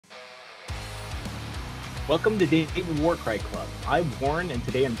Welcome to Dayton Warcry Club. I'm Warren, and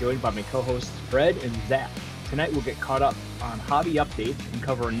today I'm joined by my co-hosts Fred and Zach. Tonight we'll get caught up on hobby updates and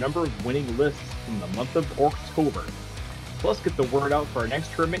cover a number of winning lists from the month of Orktober. Plus get the word out for our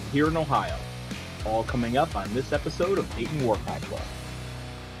next tournament here in Ohio. All coming up on this episode of Dayton Warcry Club.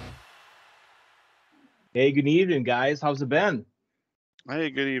 Hey, good evening, guys. How's it been?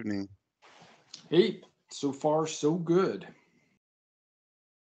 Hey, good evening. Hey, so far so good.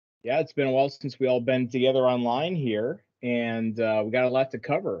 Yeah, it's been a while since we all been together online here, and we got a lot to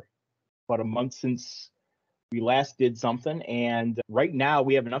cover. About a month since we last did something, and right now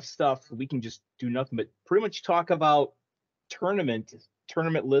we have enough stuff we can just do nothing but pretty much talk about tournament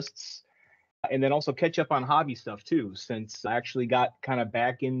lists, and then also catch up on hobby stuff too, since I actually got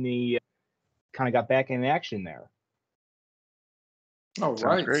back in action there. All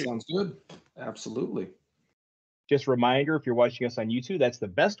right, great. sounds good. Absolutely. Just a reminder, if you're watching us on YouTube, that's the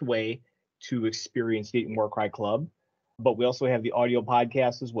best way to experience Dayton Warcry Club, but we also have the audio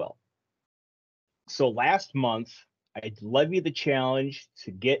podcast as well. So last month, I levied the challenge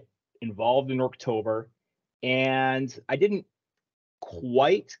to get involved in Orktober, and I didn't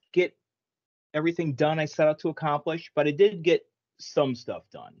quite get everything done I set out to accomplish, but I did get some stuff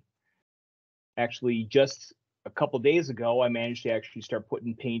done. Actually, just a couple days ago, I managed to actually start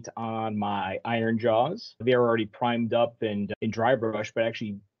putting paint on my iron jaws. They were already primed up and in dry brush, but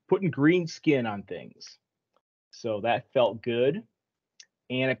actually putting green skin on things. So that felt good.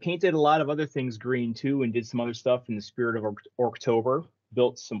 And I painted a lot of other things green too, and did some other stuff in the spirit of Orktober.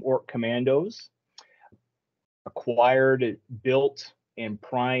 Built some Ork Commandos, built, and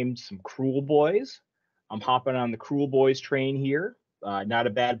primed some Cruel Boys. I'm hopping on the Cruel Boys train here. Not a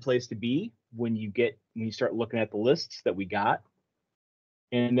bad place to be when you start looking at the lists that we got.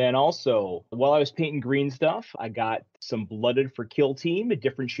 And then also, while I was painting green stuff, I got some Blooded for Kill Team, a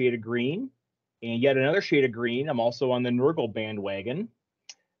different shade of green, and yet another shade of green. I'm also on the Nurgle bandwagon.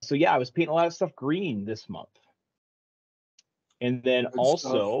 So yeah, I was painting a lot of stuff green this month. And then Good also,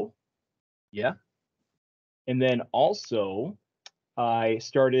 stuff. yeah. And then also, I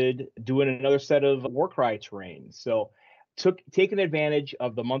started doing another set of Warcry terrain. So taking advantage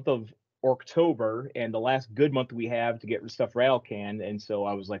of the month of Orktober and the last good month we have to get stuff rattle canned. And so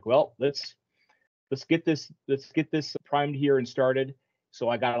I was like, well, let's get this primed here and started. So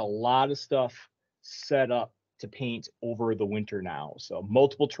I got a lot of stuff set up to paint over the winter now. So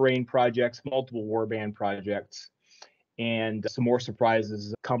multiple terrain projects, multiple warband projects, and some more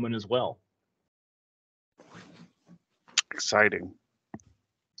surprises coming as well. Exciting.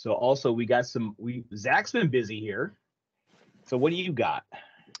 So also Zach's been busy here. So what do you got?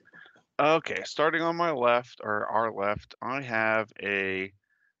 Okay, starting on my left, or our left, I have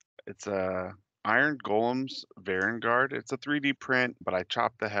it's a Iron Golems Varangard. It's a 3D print, but I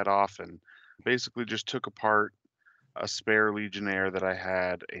chopped the head off and basically just took apart a spare Legionnaire that I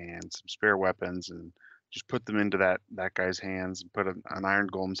had and some spare weapons and just put them into that guy's hands and put an Iron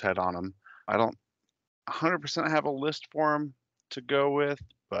Golem's head on him. I don't 100% have a list for him to go with,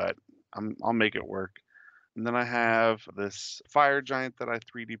 but I'll make it work. And then I have this fire giant that I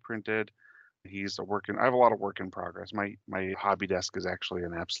 3D printed. I have a lot of work in progress. My hobby desk is actually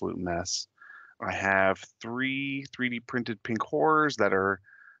an absolute mess. I have 3 3D printed pink horrors that are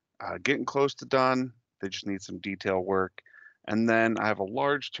getting close to done. They just need some detail work. And then I have a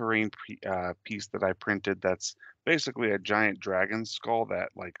large terrain piece that I printed that's basically a giant dragon skull that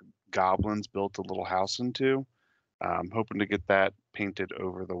like goblins built a little house into. I'm hoping to get that painted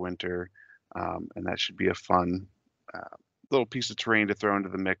over the winter. And that should be a fun little piece of terrain to throw into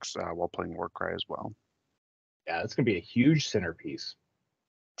the mix while playing Warcry as well. Yeah, it's going to be a huge centerpiece.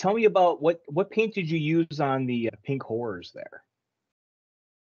 Tell me about what paint did you use on the pink horrors there?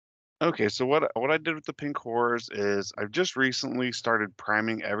 Okay, so what I did with the pink horrors is I've just recently started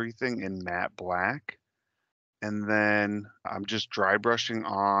priming everything in matte black, and then I'm just dry brushing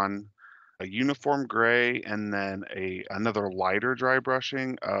on a uniform gray and then another lighter dry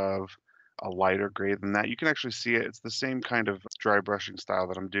brushing of a lighter gray than that. You can actually see it. It's the same kind of dry brushing style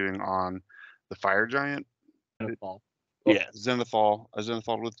that I'm doing on the fire giant. Zenithal. Yeah, Zenithal, a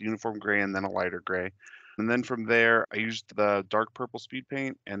Zenithal with uniform gray and then a lighter gray. And then from there, I used the dark purple speed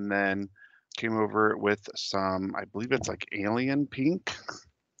paint and then came over with some, I believe it's like alien pink.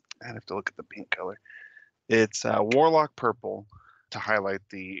 I have to look at the pink color. It's Warlock purple to highlight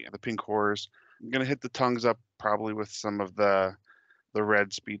the pink horrors. I'm going to hit the tongues up probably with some of the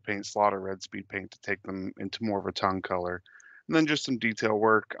red speed paint, Slaughter red speed paint to take them into more of a tongue color. And then just some detail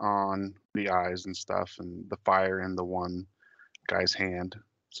work on the eyes and stuff and the fire in the one guy's hand.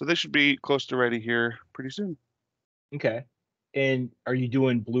 So they should be close to ready here pretty soon. Okay. And are you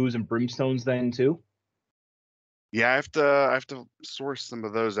doing blues and brimstones then too? Yeah, I have to source some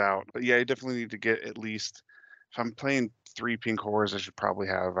of those out. But yeah, I definitely need to get at least if I'm playing 3 pink horrors, I should probably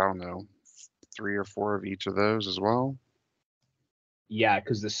have, I don't know, 3 or 4 of each of those as well. Yeah,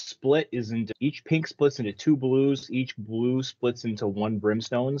 because the split isn't each pink splits into 2 blues, each blue splits into 1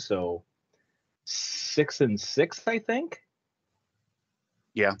 brimstone, so 6 and 6, I think.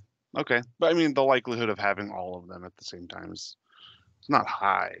 Yeah. Okay. But I mean, the likelihood of having all of them at the same time is it's not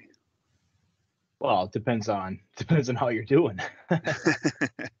high. Well, it depends on how you're doing.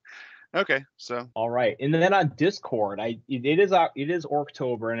 Okay, so All right, and then on Discord, it is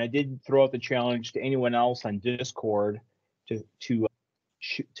Orktober, and I did throw out the challenge to anyone else on Discord to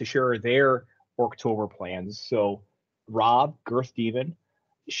share their Orktober plans. So Rob Girth Demon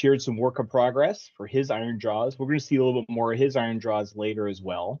shared some work in progress for his Iron Jaws. We're going to see a little bit more of his Iron Jaws later as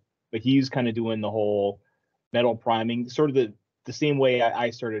well, but he's kind of doing the whole metal priming, sort of the same way I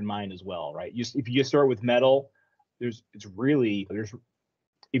started mine as well, right? If you just start with metal, there's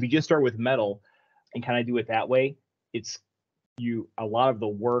if you just start with metal and kind of do it that way, it's a lot of the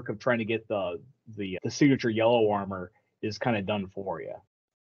work of trying to get the signature yellow armor is kind of done for you.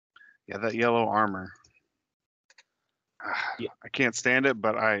 yeah, that yellow armor. Yeah. I can't stand it,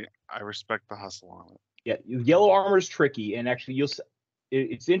 but I respect the hustle on it. Yeah, yellow armor is tricky, and actually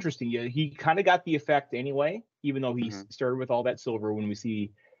it's interesting. Yeah, he kind of got the effect anyway, even though he started with all that silver when we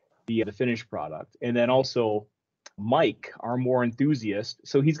see the finished product. And then also Mike, our more enthusiast,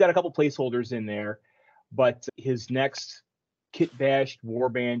 so he's got a couple placeholders in there, but his next kit bashed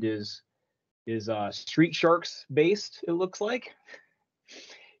warband is Street Sharks based, it looks like.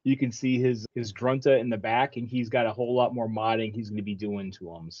 You can see his Grunta in the back, and he's got a whole lot more modding he's going to be doing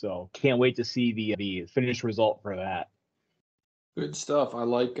to him. So can't wait to see the finished result for that. Good stuff. I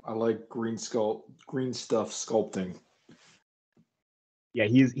like green stuff sculpting. Yeah,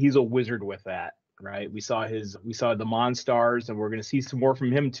 he's a wizard with that, right? We saw the Monstars, and we're going to see some more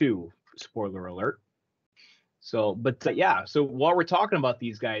from him too. Spoiler alert. So, but yeah, so while we're talking about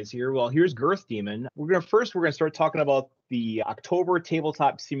these guys here, well, here's Girth Demon. We're gonna start talking about the October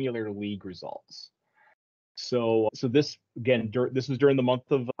Tabletop Simulator League results. So this again, this was during the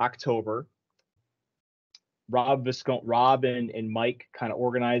month of October. Rob and Mike kind of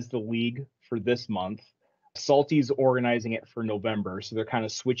organized the league for this month. Salty's organizing it for November, so they're kind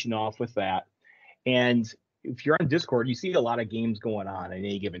of switching off with that. And if you're on Discord, you see a lot of games going on at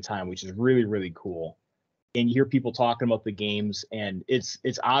any given time, which is really, really cool. And you hear people talking about the games, and it's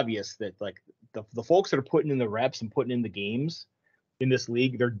obvious that like the folks that are putting in the reps and putting in the games in this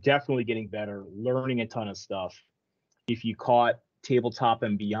league, they're definitely getting better, learning a ton of stuff. If you caught Tabletop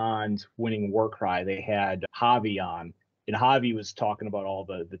and Beyond winning Warcry, they had Javi on, and Javi was talking about all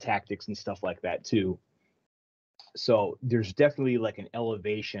the tactics and stuff like that too. So there's definitely like an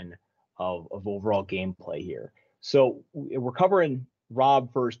elevation of overall gameplay here. So we're covering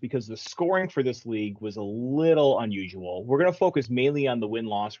Rob first because the scoring for this league was a little unusual. We're going to focus mainly on the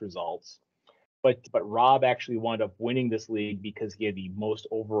win-loss results, but Rob actually wound up winning this league because he had the most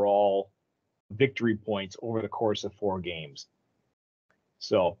overall victory points over the course of 4 games.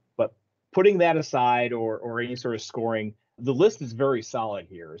 So, but putting that aside or any sort of scoring, the list is very solid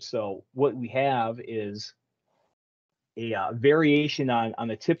here. So what we have is a variation on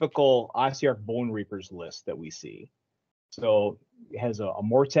the typical Ossiarch Bone Reapers list that we see. So it has a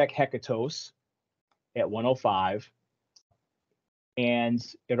Mortek Hekatos at 105. And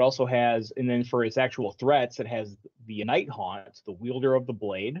it also has, and then for its actual threats, it has the Night Haunt, the Wielder of the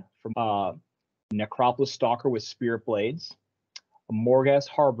Blade, from Necropolis Stalker with Spirit Blades, a Morghast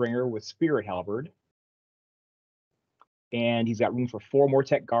Harbinger with Spirit Halberd, and he's got room for 4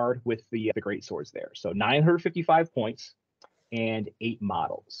 Mortek Guard with the Great Swords there. So 955 points and 8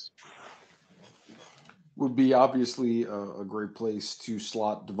 models. Would be obviously a great place to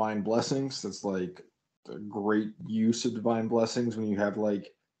slot Divine Blessings. That's like a great use of Divine Blessings when you have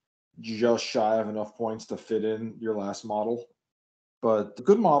like just shy of enough points to fit in your last model. But the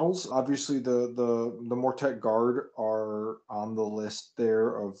good models, obviously the Mortek Guard are on the list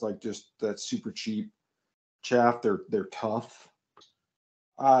there of like just that super cheap chaff. They're tough.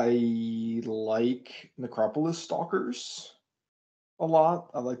 I like Necropolis Stalkers a lot.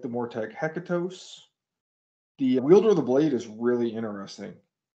 I like the Mortek Hekatos. The Wielder of the Blade is really interesting.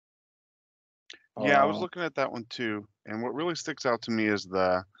 Yeah, I was looking at that one too, and what really sticks out to me is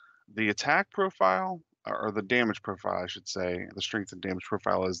the attack profile or the damage profile, I should say. The strength and damage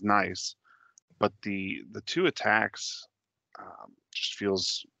profile is nice, but the 2 attacks just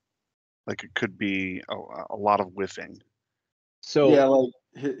feels like it could be a lot of whiffing. So yeah,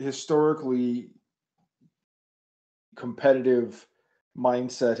 like historically competitive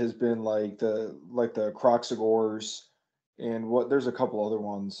mindset has been like the Croxagores, and there's a couple other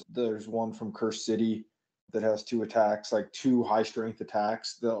ones. There's one from Curse City that has 2 attacks, like 2 high strength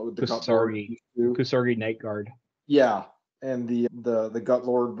attacks. The Kusargi Night Guard. Yeah, and the Gut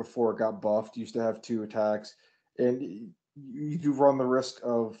Lord before it got buffed used to have 2 attacks, and you do run the risk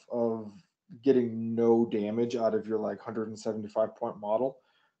of getting no damage out of your like 175 point model,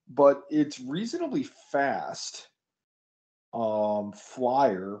 but it's reasonably fast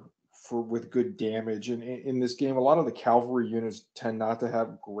flyer with good damage. And in this game, a lot of the cavalry units tend not to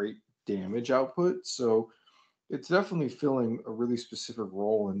have great damage output, so it's definitely filling a really specific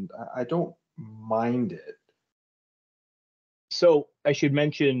role, and I don't mind it. So I should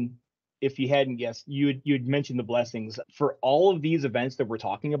mention, if you hadn't guessed, you'd mentioned the blessings. For all of these events that we're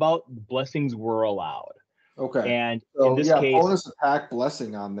talking about, blessings were allowed. Okay. And so, in this case, bonus attack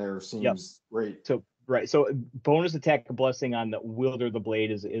blessing on there seems great. So right. So bonus attack blessing on the wielder of the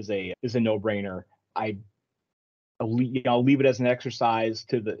blade is a no-brainer. I'll leave it as an exercise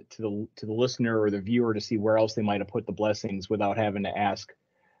to the listener or the viewer to see where else they might have put the blessings without having to ask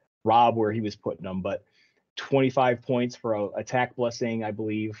Rob where he was putting them. But 25 points for a attack blessing, I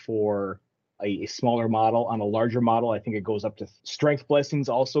believe, for a smaller model. On a larger model, I think it goes up to strength blessings.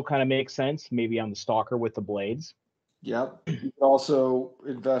 Also kind of makes sense, maybe on the stalker with the blades. Yep. You can also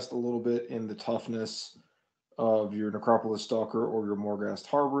invest a little bit in the toughness of your Necropolis Stalker or your Morghast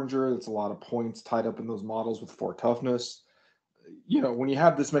Harbinger. That's a lot of points tied up in those models with 4 toughness. When you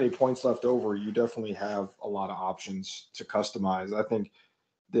have this many points left over, you definitely have a lot of options to customize. I think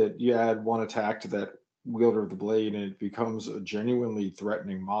that you add 1 attack to that wielder of the blade and it becomes a genuinely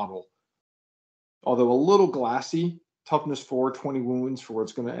threatening model. Although a little glassy, toughness 4, 20 wounds for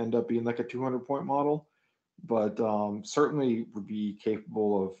what's going to end up being like a 200-point model, but certainly would be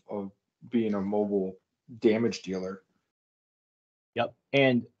capable of being a mobile damage dealer. Yep.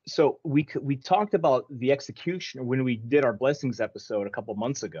 And so we talked about the execution when we did our blessings episode a couple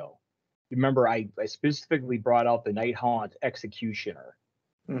months ago. Remember, I specifically brought out the Night Haunt Executioner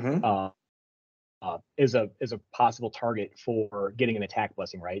as a possible target for getting an attack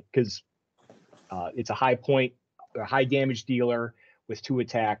blessing, right? Because it's a high damage dealer with 2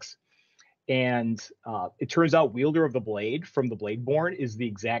 attacks. And it turns out Wielder of the Blade from the Bladeborn is the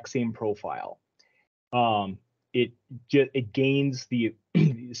exact same profile. It gains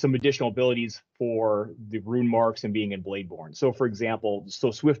some additional abilities for the rune marks and being in Bladeborn. So, for example,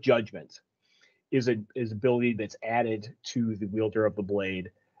 Swift Judgment is ability that's added to the Wielder of the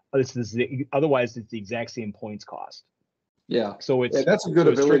Blade. Otherwise, it's the exact same points cost. Yeah. So that's a good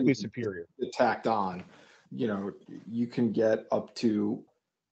ability. Strictly superior. Tacked on. You can get up to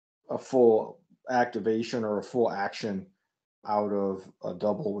a full activation or a full action out of a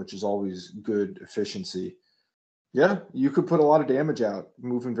double, which is always good efficiency. Yeah, you could put a lot of damage out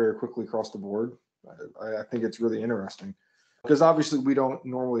moving very quickly across the board. I think it's really interesting because obviously we don't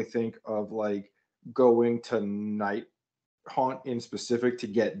normally think of like going to Night Haunt in specific to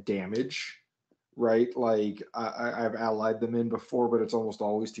get damage, right? Like I've allied them in before, but it's almost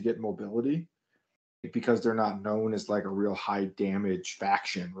always to get mobility because they're not known as like a real high damage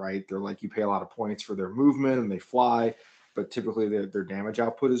faction, right? They're like, you pay a lot of points for their movement and they fly, but typically their damage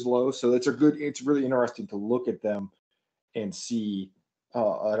output is low. So it's really interesting to look at them and see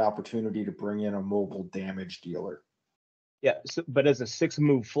an opportunity to bring in a mobile damage dealer. Yeah, but as a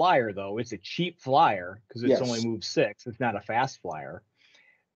 6-move flyer, though, it's a cheap flyer because it's only move 6. It's not a fast flyer.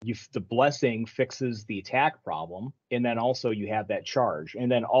 The blessing fixes the attack problem, and then also you have that charge.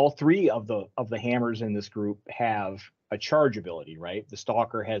 And then all 3 of the hammers in this group have a charge ability, right? The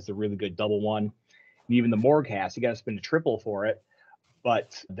Stalker has the really good double one, and even the Morghast, you got to spend a triple for it.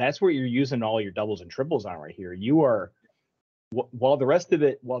 But that's where you're using all your doubles and triples on right here. You are, while the rest of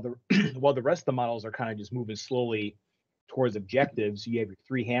the models are kind of just moving slowly towards objectives, you have your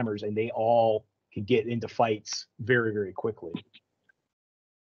 3 hammers, and they all can get into fights very, very quickly.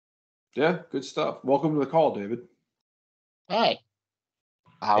 Yeah, good stuff. Welcome to the call, David. Hey.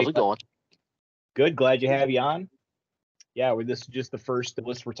 How's it going? Good. Glad to have you on. Yeah, this is just the first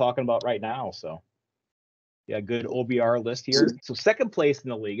list we're talking about right now. So, yeah, good OBR list here. So, second place in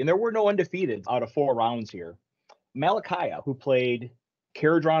the league, and there were no undefeated out of 4 rounds here. Malachiah, who played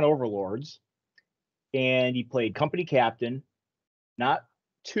Caradron Overlords, and he played Company Captain, not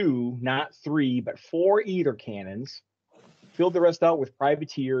 2, not 3, but 4 Ether Cannons. Filled the rest out with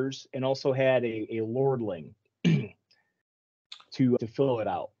privateers and also had a lordling to fill it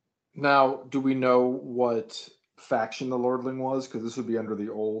out. Now, do we know what faction the lordling was? Because this would be under the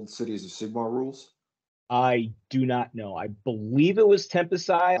old Cities of Sigmar rules. I do not know. I believe it was Tempest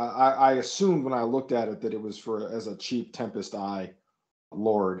Eye. I assumed when I looked at it that it was as a cheap Tempest Eye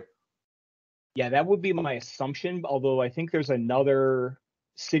lord. Yeah, that would be my assumption, although I think there's another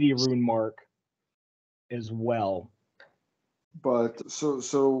city rune mark as well. But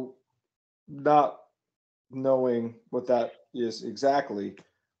so not knowing what that is exactly,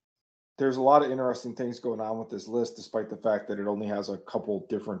 there's a lot of interesting things going on with this list, despite the fact that it only has a couple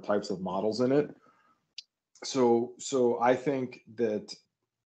different types of models in it. So I think that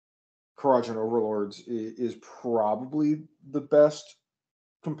Karajan Overlords is probably the best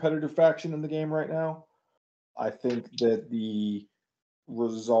competitive faction in the game right now. I think that the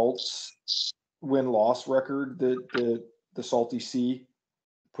results win-loss record that the Salty Sea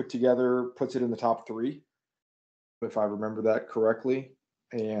put together puts it in the top 3, if I remember that correctly.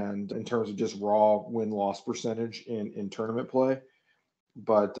 And in terms of just raw win-loss percentage in tournament play.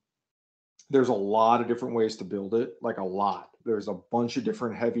 But there's a lot of different ways to build it, like a lot. There's a bunch of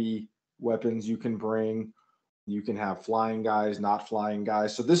different heavy weapons you can bring. You can have flying guys, not flying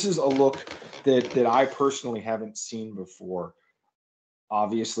guys. So this is a look that I personally haven't seen before.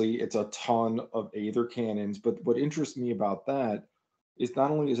 Obviously, it's a ton of Aether cannons, but what interests me about that is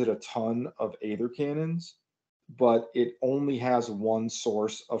not only is it a ton of Aether cannons, but it only has one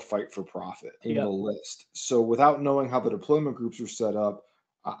source of fight for profit in the list. So without knowing how the deployment groups are set up,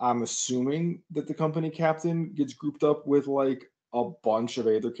 I'm assuming that the company captain gets grouped up with like a bunch of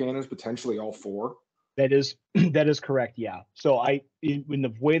Aether cannons, potentially all 4. That is correct. Yeah. So in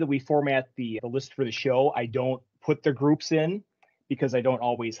the way that we format the list for the show, I don't put the groups in because I don't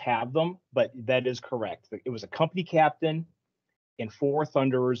always have them, but that is correct. It was a company captain and 4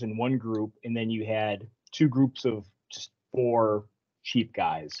 Thunderers in one group, and then you had 2 groups of just 4 cheap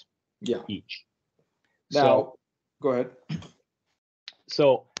guys each. Now, go ahead.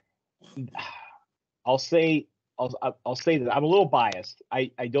 So I'll say that I'm a little biased. I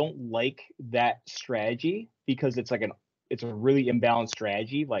don't like that strategy because it's a really imbalanced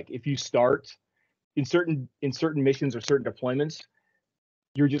strategy. Like if you start in certain missions or certain deployments,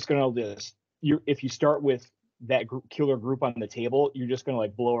 you're just gonna if you start with that killer group on the table, you're just gonna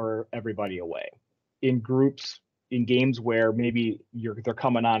like blow everybody away. In groups, in games where maybe they're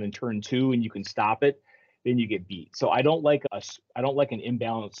coming on in turn 2 and you can stop it, then you get beat. So I don't like an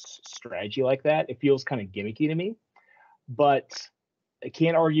imbalanced strategy like that. It feels kind of gimmicky to me, but I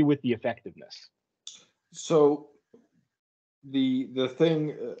can't argue with the effectiveness. So the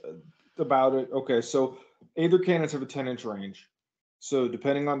thing about it, okay, so Aether cannons have a 10-inch range. So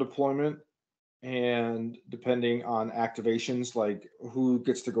depending on deployment and depending on activations, like who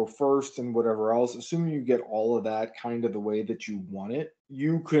gets to go first and whatever else, assuming you get all of that kind of the way that you want it,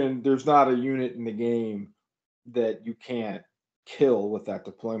 there's not a unit in the game that you can't kill with that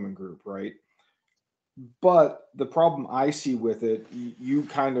deployment group, right? But the problem I see with it, you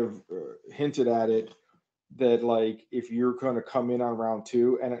kind of hinted at it, that like if you're going to come in on round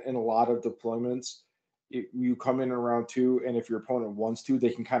 2, and in a lot of deployments, you come in round 2, and if your opponent wants to, they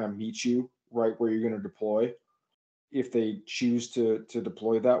can kind of meet you right where you're going to deploy if they choose to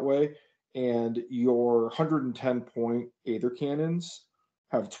deploy that way. And your 110 point Aether cannons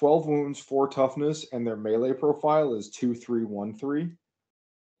have 12 wounds, 4 toughness, and their melee profile is 2-3-1-3.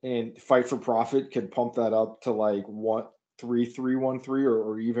 And fight for profit can pump that up to like 3-3-1-3,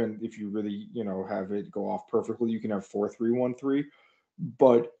 or even if you really have it go off perfectly, you can have 4-3-1-3.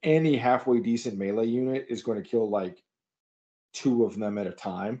 But any halfway decent melee unit is going to kill like 2 of them at a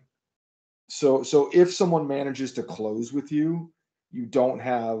time. So if someone manages to close with you, you don't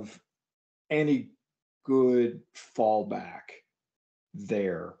have any good fallback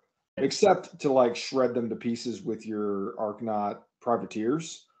there, except to like shred them to pieces with your Arknaut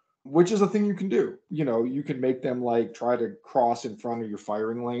privateers, which is a thing you can do. You can make them like try to cross in front of your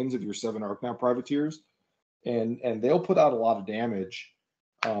firing lanes of your 7 Arknaut privateers, and they'll put out a lot of damage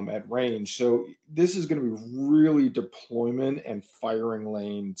at range. So this is going to be really deployment and firing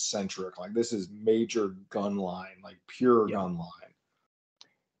lane centric. Like this is major gun line, like pure gun line.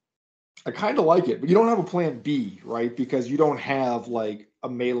 I kind of like it, but you don't have a plan B, right? Because you don't have like a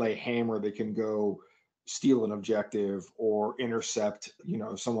melee hammer that can go steal an objective or intercept,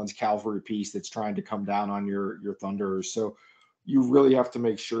 someone's cavalry piece that's trying to come down on your thunders. So you really have to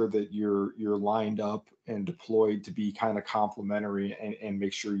make sure that you're lined up and deployed to be kind of complementary, and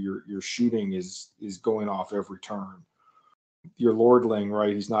make sure your shooting is going off every turn. Your lordling,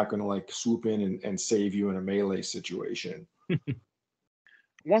 right? He's not going to like swoop in and save you in a melee situation.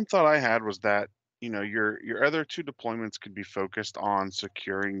 One thought I had was that your other 2 deployments could be focused on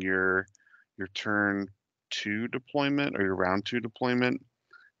securing your turn 2 deployment or your round 2 deployment.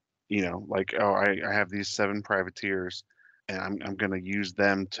 Like, oh, I have these 7 privateers, and I'm going to use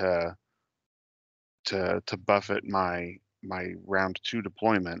them to buffet my my round 2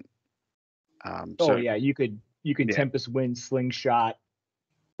 deployment. Oh yeah, you could Yeah. Tempest Wind Slingshot,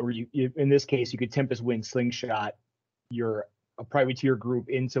 or you in this case you could Tempest Wind Slingshot a privateer group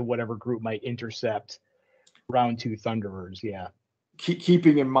into whatever group might intercept round 2 Thunderers. Yeah.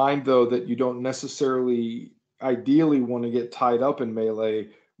 Keeping in mind though that you don't necessarily ideally want to get tied up in melee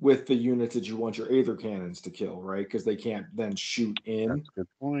with the units that you want your Aether Cannons to kill, right? Because they can't then shoot in. That's a good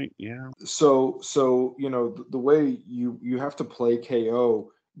point. Yeah. So the way you have to play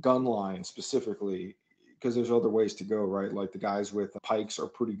KO gunline specifically, because there's other ways to go, right? Like the guys with pikes are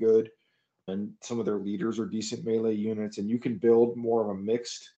pretty good, and some of their leaders are decent melee units, and you can build more of a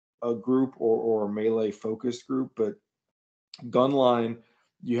mixed group or a melee focused group. But gunline,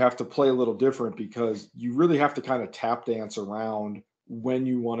 you have to play a little different because you really have to kind of tap dance around when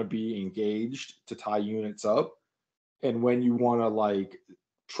you want to be engaged to tie units up and when you want to like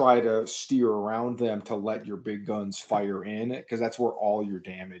try to steer around them to let your big guns fire in, because that's where all your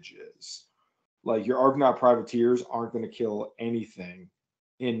damage is. Like your Argonaut privateers aren't going to kill anything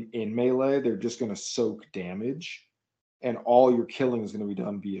in melee. They're just going to soak damage, and all your killing is going to be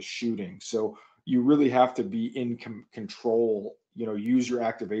done via shooting. So you really have to be in control, use your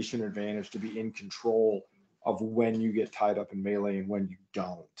activation advantage to be in control of when you get tied up in melee and when you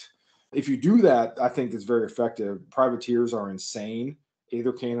don't. If you do that, I think it's very effective. Privateers are insane.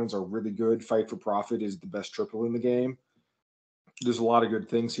 Aether Cannons are really good. Fight for Profit is the best triple in the game. There's a lot of good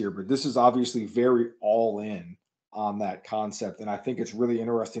things here, but this is obviously very all in on that concept. And I think it's really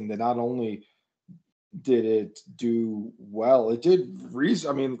interesting that not only did it do well, it did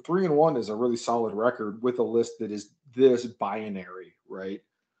 3-1 is a really solid record with a list that is this binary, right?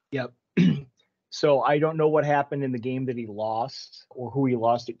 Yep. So I don't know what happened in the game that he lost or who he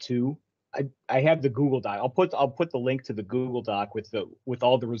lost it to. I have the Google Doc. I'll put the link to the Google Doc with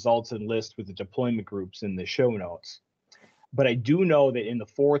all the results and list with the deployment groups in the show notes. But I do know that in the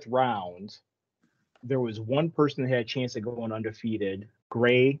 4th round, there was one person that had a chance of going undefeated.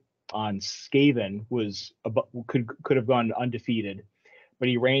 Gray on Skaven could have gone undefeated, but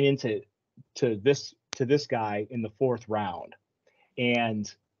he ran into this guy in the 4th round,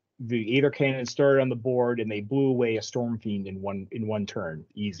 and the Aether Cannon started on the board, and they blew away a Stormfiend in one turn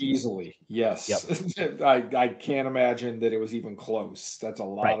easily. Yes. Yep. I can't imagine that it was even close. That's a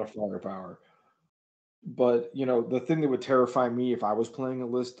lot of firepower. But the thing that would terrify me if I was playing a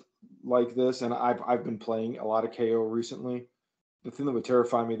list like this, and I've been playing a lot of KO recently, the thing that would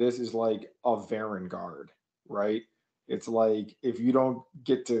terrify me this is like a Varen Guard, right? It's like if you don't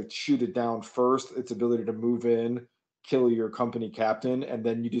get to shoot it down first, its ability to move in, kill your company captain, and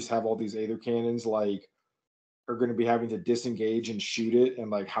then you just have all these Aether Cannons like are going to be having to disengage and shoot it, and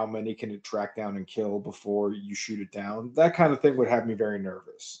like how many can it track down and kill before you shoot it down? That kind of thing would have me very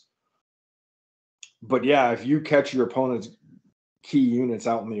nervous. But yeah, if you catch your opponent's key units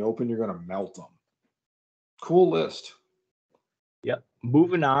out in the open, you're going to melt them. Cool list. Yep.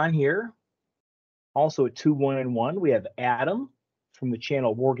 Moving on here. Also at 2-1-1, we have Adam from the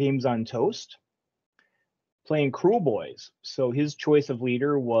channel War Games on Toast playing Cruel Boys. So his choice of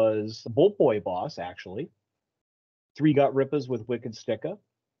leader was the Bolt Boy boss, actually. 3 Gut Rippas with Wicked Sticka,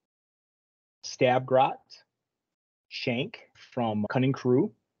 Stabgrot, Shank from Cunning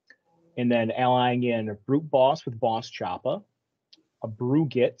Crew, and then allying in a Brute Boss with Boss Choppa, a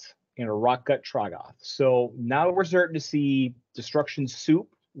Brugit, and a Rock Gut Trogoth. So now we're starting to see Destruction Soup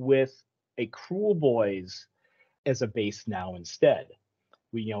with a Cruel Boys as a base now instead.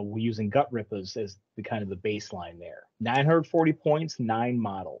 We're using Gut Rippas as the kind of the baseline there. 940 points, 9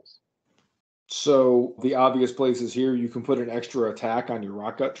 models. So the obvious places here, you can put an extra attack on your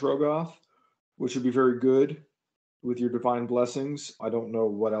Rock Gut Trogoth, which would be very good with your Divine Blessings. I don't know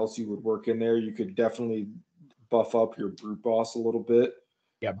what else you would work in there. You could definitely buff up your Brute Boss a little bit.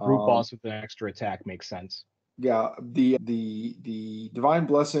 Yeah, Brute Boss with an extra attack makes sense. Yeah, the Divine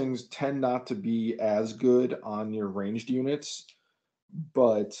Blessings tend not to be as good on your ranged units,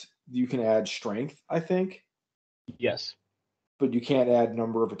 but you can add strength, I think. Yes. But you can't add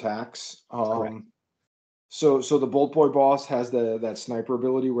number of attacks. Correct. So the Bolt Boy boss has that sniper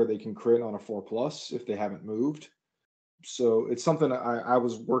ability where they can crit on a 4+ if they haven't moved. So it's something I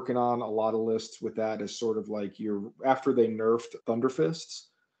was working on a lot of lists with that as sort of like after they nerfed Thunderfists,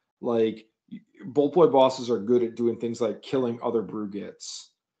 like Bolt Boy bosses are good at doing things like killing other Brugits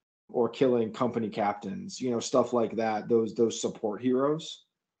or killing company captains, stuff like that. Those support heroes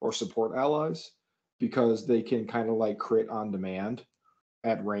or support allies, because they can kind of like crit on demand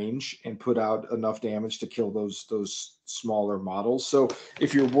at range and put out enough damage to kill those smaller models. So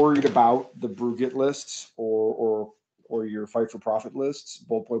if you're worried about the Brugit lists or your Fight for Profit lists,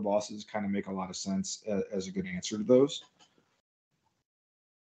 Bolt Boy bosses kind of make a lot of sense as a good answer to those.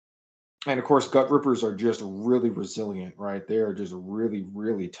 And of course, gut rippers are just really resilient, right? They are just really,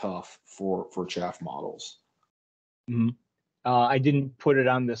 really tough for chaff models. Mm-hmm. I didn't put it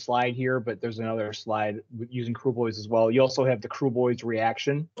on the slide here, but there's another slide using crew boys as well. You also have the crew boys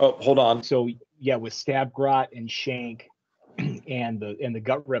reaction. Oh, hold on. So yeah, with stab grot and shank and the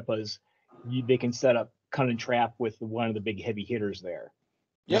gut rippas, they can set up cunning trap with one of the big heavy hitters there.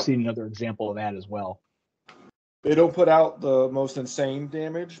 You'll see another example of that as well. They don't put out the most insane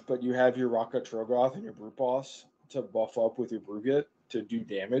damage, but you have your Rockgut Trogoth and your Brute Boss to buff up with your Brugit to do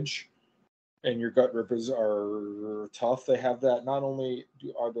damage. And your gut rippers are tough. They have that. Not only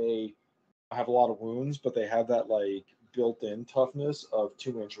are they have a lot of wounds, but they have that like built-in toughness of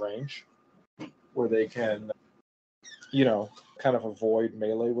 2-inch range, where they can, kind of avoid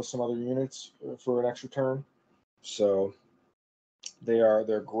melee with some other units for an extra turn. So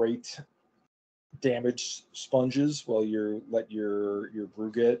they're great damage sponges. While you let your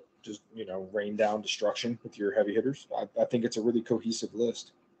Brugit just rain down destruction with your heavy hitters. I think it's a really cohesive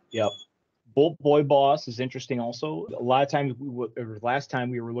list. Yep. Bolt Boy Boss is interesting also. A lot of times, last time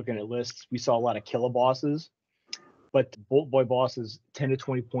we were looking at lists, we saw a lot of killer bosses, but Bolt Boy Boss is 10 to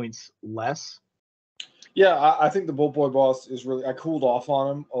 20 points less. Yeah, I think the Bolt Boy Boss is really, I cooled off on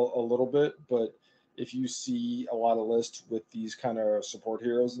him a little bit, but if you see a lot of lists with these kind of support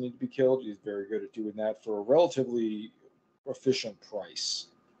heroes that need to be killed, he's very good at doing that for a relatively efficient price.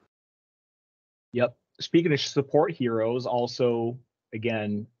 Yep. Speaking of support heroes, also,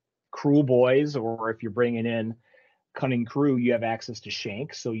 again, crew boys, or if you're bringing in cunning crew, you have access to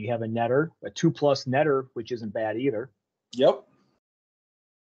shank. So you have a netter, a 2+ netter, which isn't bad either. Yep.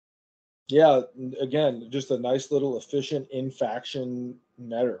 Yeah, again, just a nice little efficient in-faction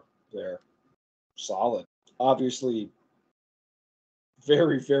netter there. Solid. Obviously,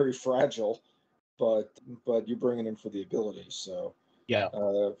 very, very fragile, but you're bringing in for the ability. So yeah,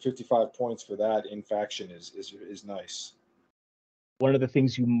 55 points for that in-faction is nice. One of the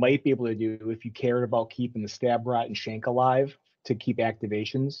things you might be able to do if you cared about keeping the stab rot and shank alive to keep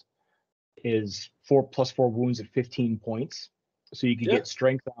activations is 4+4 wounds at 15 points. So you could get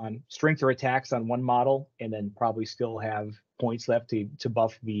strength or attacks on one model, and then probably still have points left to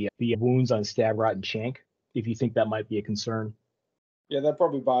buff the wounds on stab rot and shank, if you think that might be a concern. Yeah, that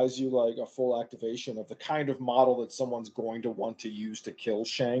probably buys you like a full activation of the kind of model that someone's going to want to use to kill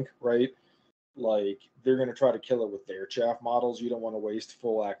shank, right? Like they're going to try to kill it with their chaff models. You don't want to waste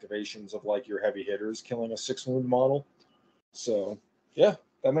full activations of like your heavy hitters killing a 6-wound model. So yeah,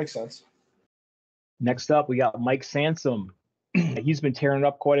 that makes sense. Next up, we got Mike Sansom. He's been tearing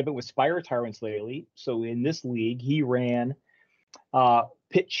up quite a bit with Spire Tyrants lately. So in this league, he ran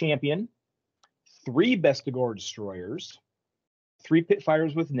Pit Champion, 3 Bestigor Destroyers, 3 Pit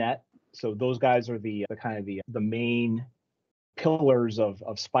Fighters with Net. So those guys are the kind of the main pillars of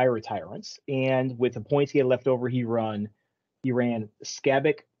Spire Tyrants. And with the points he had left over, he ran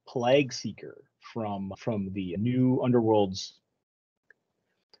Skabic Plague Seeker from the new Underworlds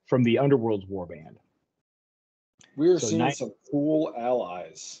Warband. We're seeing some cool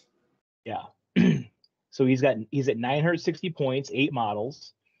allies. Yeah. So he's at 960 points, 8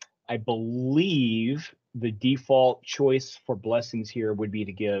 models. I believe the default choice for blessings here would be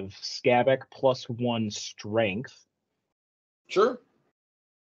to give Skabic +1 strength. Sure.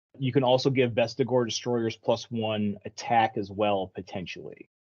 You can also give Bestigor Destroyers +1 attack as well, potentially.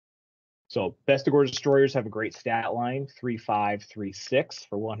 So Bestigor Destroyers have a great stat line, 3-5, 3-6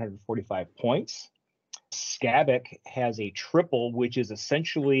 for 145 points. Skabic has a triple, which is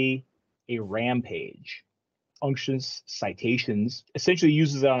essentially a rampage. Unctions, citations, essentially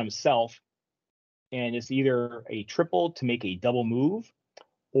uses it on himself, and it's either a triple to make a double move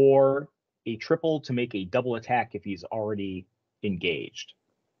or a triple to make a double attack if he's already engaged.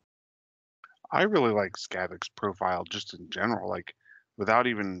 I really like Skabic's profile just in general, like without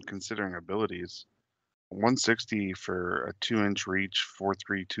even considering abilities. 160 for a 2-inch reach,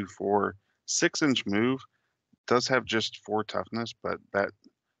 4-3, 2-4, 6-inch move. Does have just 4 toughness, but the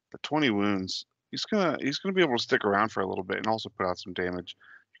 20 wounds, he's gonna be able to stick around for a little bit and also put out some damage.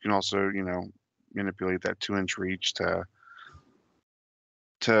 You can also, manipulate that 2-inch reach to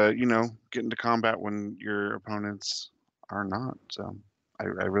get into combat when your opponents are not. So I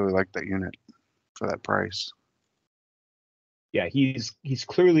really like that unit for that price. Yeah, he's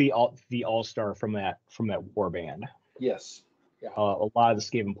clearly the all-star from that warband. Yes. Yeah. A lot of the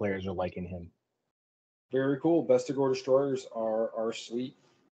Skaven players are liking him. Very cool. Bestigor Destroyers are sweet.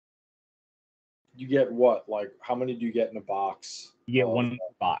 You get what? Like, how many do you get in a box? You get one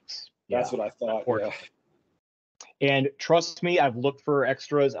box. That's what I thought. Yeah. And trust me, I've looked for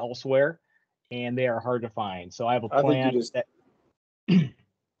extras elsewhere, and they are hard to find. So I have a plan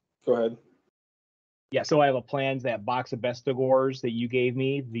Go ahead. Yeah, so I have a plans that box of Bestigors that you gave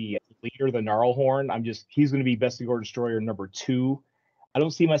me, the leader, the Gnarlhorn. He's going to be Bestigor Destroyer number 2. I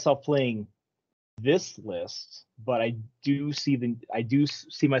don't see myself playing this list, but I do see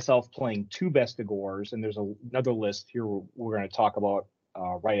myself playing 2 Bestigors, and there's another list here we're going to talk about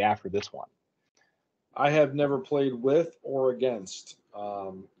right after this one. I have never played with or against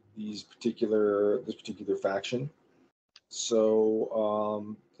this particular faction.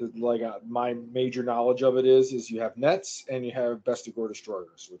 So, my major knowledge of it is you have nets and you have Bestigor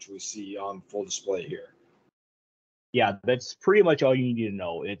Destroyers, which we see on full display here. Yeah, that's pretty much all you need to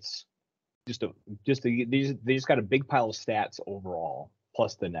know. It's they just got a big pile of stats overall,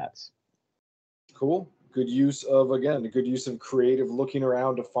 plus the nets. Cool. Good use of creative looking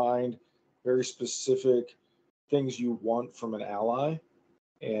around to find very specific things you want from an ally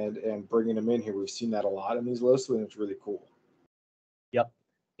and bringing them in here. We've seen that a lot in these lists, and it's really cool. Yep.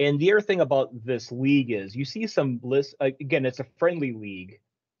 And the other thing about this league is you see some lists, again, it's a friendly league.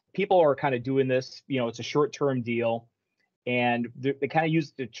 People are kind of doing this, it's a short-term deal, and they kind of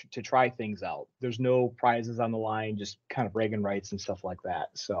use it to try things out. There's no prizes on the line, just kind of bragging rights and stuff like that.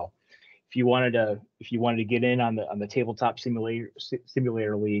 So if you wanted to get in on the tabletop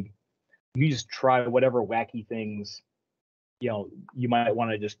simulator league, you just try whatever wacky things you might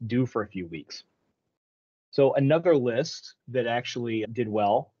want to just do for a few weeks. So another list that actually did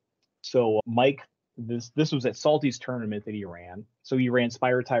well. So Mike, this was at Salty's tournament that he ran. So he ran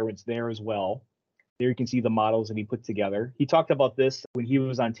Spire Tyrants there as well. There you can see the models that he put together. He talked about this when he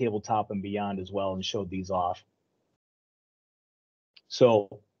was on Tabletop and Beyond as well and showed these off. So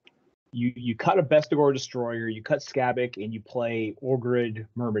you cut a Bestigor Destroyer, you cut Skabic, and you play Orgrid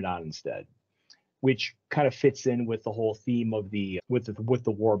Myrmidon instead, which kind of fits in with the whole theme of with the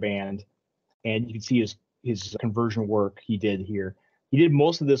warband. And you can see his conversion work he did here. He did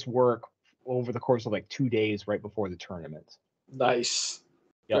most of this work over the course of like 2 days right before the tournament. Nice.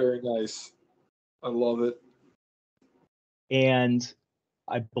 Yep. Very nice. I love it. And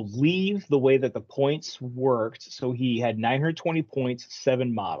I believe the way that the points worked, so he had 920 points,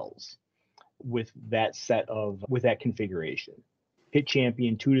 7 models with that configuration. Pit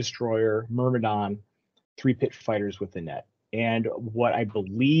Champion, 2 Destroyer, Myrmidon, 3 Pit Fighters with the net. And what I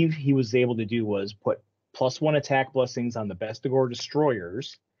believe he was able to do was put +1 attack blessings on the Bestigor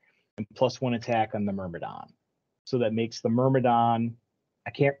Destroyers and +1 attack on the Myrmidon. So that makes the Myrmidon,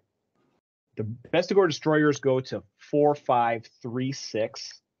 the Bestigor Destroyers go to 4, 5, 3,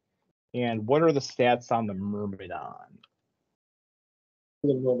 6. And what are the stats on the Myrmidon?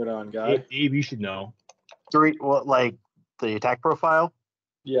 The Myrmidon guy. Dave, you should know. 3, like the attack profile?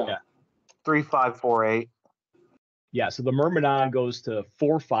 Yeah. 3, 5, 4, 8. Yeah, so the Myrmidon goes to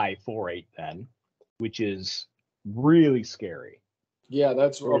 4, 5, 4, 8 then, which is really scary. Yeah,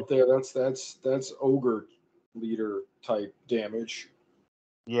 that's up there. That's ogre leader type damage.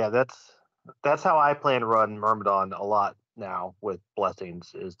 Yeah, that's how I plan to run Myrmidon a lot now with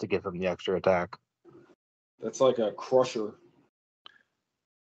blessings, is to give him the extra attack. That's like a crusher.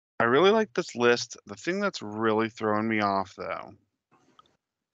 I really like this list. The thing that's really throwing me off, though,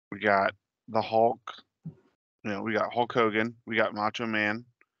 we got the Hulk. We got Hulk Hogan. We got Macho Man,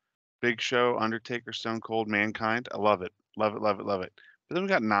 Big Show, Undertaker, Stone Cold, Mankind. I love it. Love it, love it, love it. But then we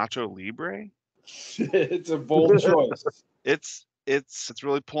got Nacho Libre. It's a bold choice. It's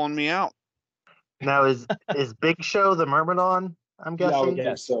really pulling me out. Now, is Big Show the Myrmidon, I'm Yeah, I guessing? would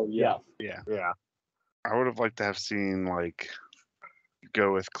think so, yeah. Yeah. I would have liked to have seen,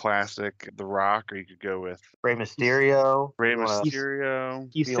 go with classic The Rock, or you could go with Rey Mysterio. Rey Mysterio.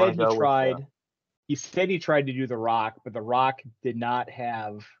 He said he tried. He said he tried to do The Rock, but The Rock did not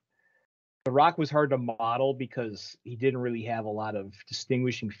have. The Rock was hard to model because he didn't really have a lot of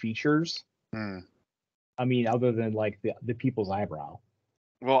distinguishing features. I mean, other than like the people's eyebrow.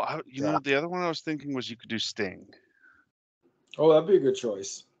 Well, the other one I was thinking was you could do Sting. Oh, that'd be a good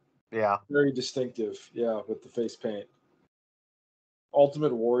choice. Yeah. Very distinctive. Yeah, with the face paint.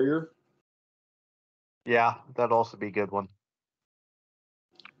 Ultimate Warrior. Yeah, that'd also be a good one.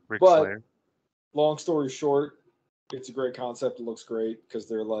 Ric But Flair. Long story short, it's a great concept. It looks great because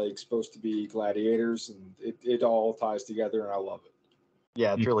they're supposed to be gladiators, and it all ties together, and I love it.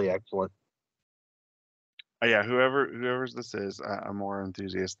 Yeah, it's really excellent. Yeah, whoever's this is, I'm more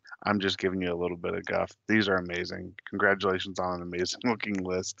enthusiast. I'm just giving you a little bit of guff. These are amazing. Congratulations on an amazing looking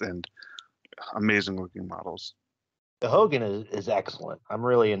list and amazing looking models. The Hogan is excellent. I'm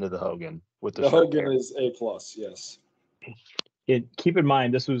really into the Hogan with the Hogan hair. is A+, yes. Keep in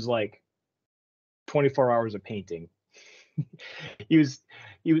mind, this was like 24 hours of painting. he was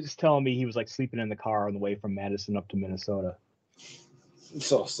telling me he was like sleeping in the car on the way from Madison up to Minnesota.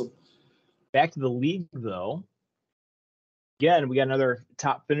 It's awesome. Back to the league, though. Again, we got another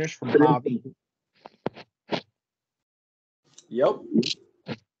top finish from Hobby. Yep.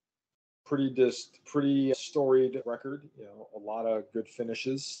 Pretty storied record. You know, a lot of good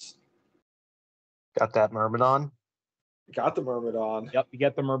finishes. Got that Myrmidon. Got the Myrmidon. Yep, you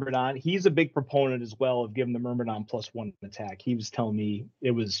got the Myrmidon. He's a big proponent as well of giving the Myrmidon +1 attack. He was telling me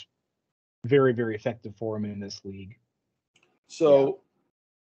it was very, very effective for him in this league. So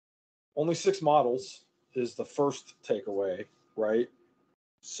only 6 models is the first takeaway, right?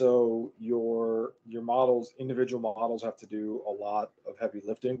 So your models, individual models, have to do a lot of heavy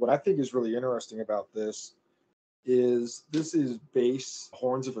lifting. What I think is really interesting about this is base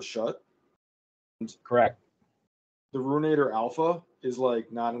Horns of a Shut. Correct. The Ruinator Alpha is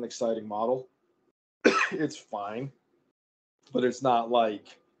like not an exciting model. It's fine, but it's not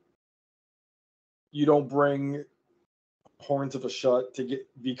like you don't bring Horns of a Shut to get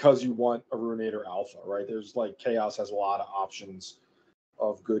because you want a Ruinator Alpha, right? There's like Chaos has a lot of options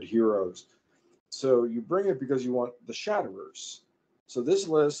of good heroes. So you bring it because you want the Shatterers. So this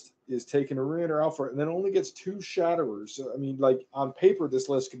list is taking a Ruinator Alpha and then only gets 2 Shatterers. So, I mean, like on paper, this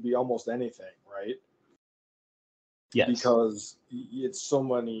list could be almost anything, right? Yes. Because it's so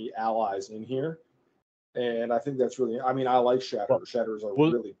many allies in here. And I think that's really, I mean, I like Shatterers. Well, Shatterers are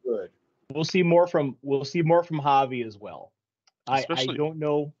really good. We'll see more from Javi as well. I don't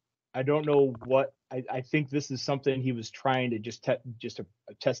know what I think this is something he was trying to just to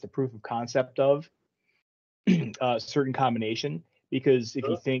test the proof of concept of a certain combination, because if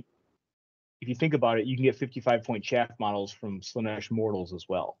you think about it, you can get 55-point chaff models from Slanesh Mortals as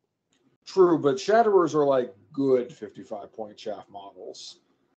well. True, but Shatterers are like good 55-point chaff models.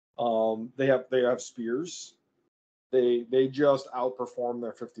 They have spears. They just outperform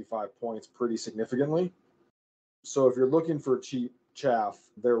their 55 points pretty significantly. So if you're looking for cheap chaff,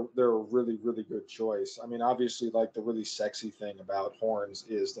 they're a really, really good choice. I mean, obviously, like the really sexy thing about Horns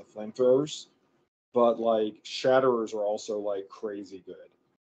is the flamethrowers, but like Shatterers are also like crazy good.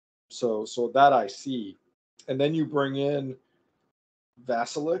 So that I see. And then you bring in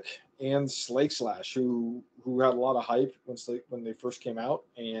Vasilic and Slake Slash, who had a lot of hype when they first came out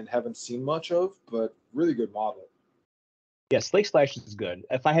and haven't seen much of, but really good model. Yeah, Slake Slash is good.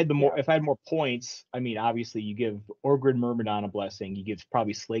 If I had more points, I mean, obviously you give Orgrid Myrmidon a blessing. You give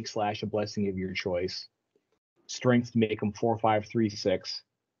probably Slake Slash a blessing of your choice. Strength to make them 4, 5, 3, 6.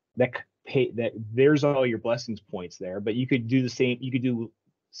 That there's all your blessings points there. But you could do the same. You could do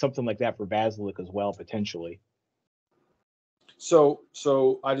something like that for Vasilic as well, potentially. So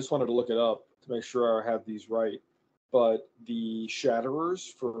I just wanted to look it up to make sure I had these right. But the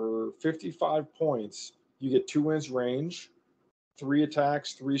Shatterers for 55 points, you get 2 inch range, 3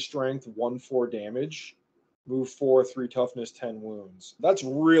 attacks, 3 strength, 1/4 damage, move 4, 3 toughness, 10 wounds. That's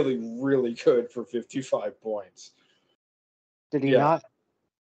really, really good for 55 points. Did he not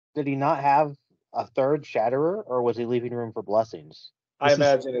have a third Shatterer, or was he leaving room for blessings? I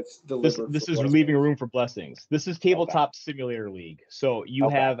imagine it's deliberate. This is leaving room for blessings. This is Tabletop Simulator League, so you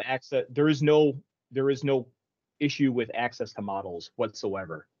have access. There is no issue with access to models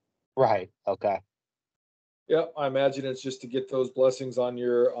whatsoever. Right. Okay. Yeah, I imagine it's just to get those blessings on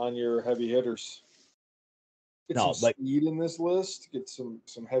your heavy hitters. Get some speed in this list. Get some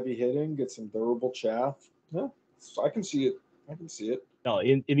heavy hitting. Get some durable chaff. Yeah, I can see it. No,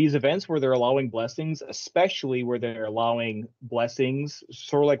 in these events where they're allowing blessings, especially where they're allowing blessings,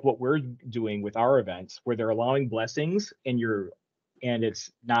 sort of like what we're doing with our events, where they're allowing blessings and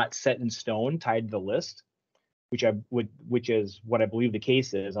it's not set in stone, tied to the list, which is what I believe the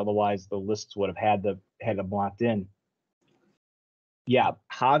case is. Otherwise, the lists would have had them locked in. Yeah,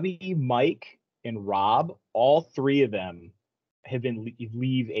 Javi, Mike, and Rob, all 3 of them have been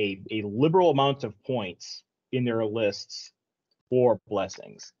leave a liberal amount of points in their lists for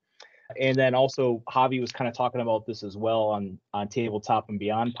blessings. And then also Javi was kind of talking about this as well on Tabletop and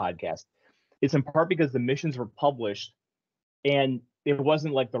Beyond podcast. It's in part because the missions were published and it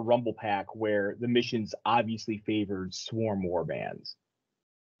wasn't like the Rumble Pack where the missions obviously favored swarm warbands.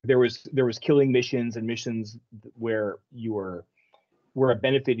 There was killing missions and missions where it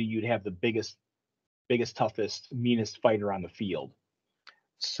benefited you to have the biggest, toughest, meanest fighter on the field.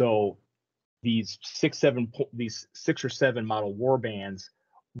 So these 6 or 7 model warbands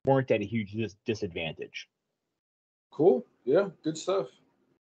weren't at a huge disadvantage. Cool. Yeah, good stuff.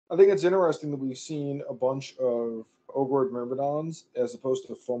 I think it's interesting that we've seen a bunch of Ogord Myrmidons as opposed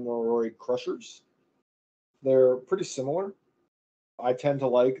to Fomoroid Crushers. They're pretty similar. I tend to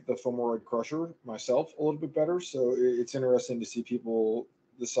like the Fomoroid Crusher myself a little bit better, so it's interesting to see people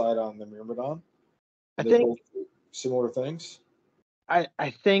decide on the Myrmidon. I think both similar things. I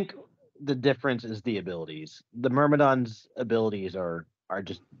think the difference is the abilities. The Myrmidon's abilities are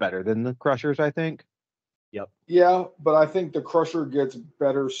just better than the Crusher's, I think. Yep. Yeah, but I think the Crusher gets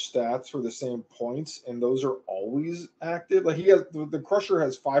better stats for the same points, and those are always active. Like the Crusher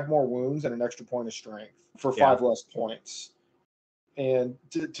has 5 more wounds and an extra point of strength for 5 less points. And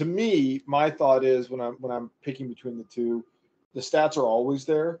to me, my thought is when I'm picking between the two, the stats are always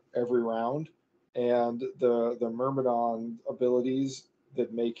there every round, and the Myrmidon abilities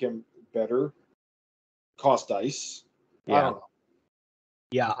that make him better cost dice. Yeah. I don't know.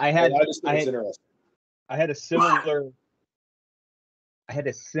 Yeah, I just think it's interesting. I had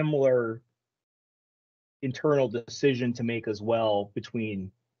a similar internal decision to make as well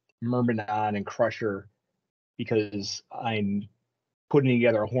between Myrmidon and Crusher, because I'm putting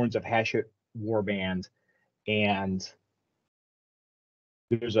together a Horns of Hashut warband, and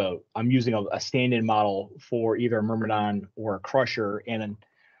I'm using a stand-in model for either a Myrmidon or a Crusher, and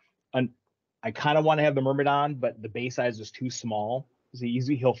I kind of want to have the Myrmidon, but the base size is too small. So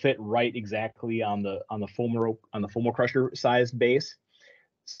he'll fit right exactly on the Fulmar Crusher sized base.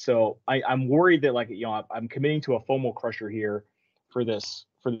 So I'm worried that I'm committing to a FOMO Crusher here for this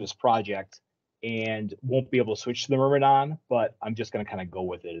project, and won't be able to switch to the Myrmidon, but I'm just going to kind of go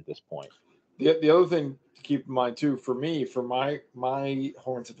with it at this point. The other thing to keep in mind too, for me, for my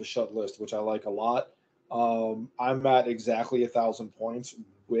Horns of Hashut list, which I like a lot, I'm at exactly 1,000 points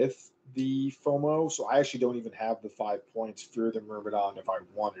with the FOMO, so I actually don't even have the 5 points for the Myrmidon if I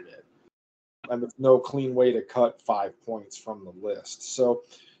wanted it. And there's no clean way to cut 5 points from the list. So,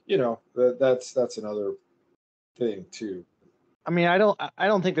 that's another thing too. I mean, I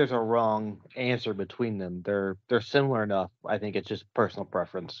don't think there's a wrong answer between them. They're similar enough. I think it's just personal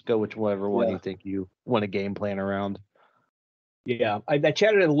preference. Go whichever one you think you want a game plan around. Yeah, I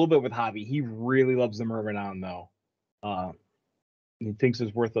chatted a little bit with Javi. He really loves the Myrmidon though. He thinks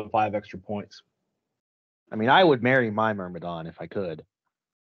it's worth the 5 extra points. I mean, I would marry my Myrmidon if I could.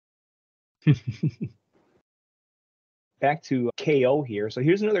 Back to KO here. So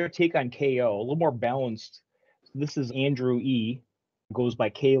here's another take on KO, a little more balanced. This is Andrew E. Goes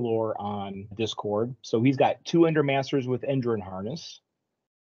by Kalor on Discord. So he's got 2 Endormasters with Endron Harness,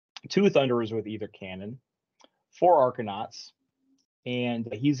 2 Thunderers with either cannon, 4 Arcanauts, and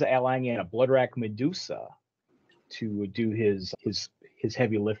he's allying in a Bloodrack Medusa to do his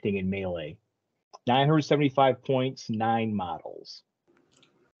heavy lifting in melee. 975 points, 9 models.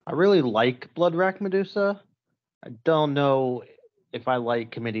 I really like Bloodrack Medusa. I don't know if I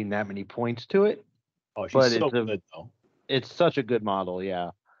like committing that many points to it. Oh, she's so good though. It's such a good model,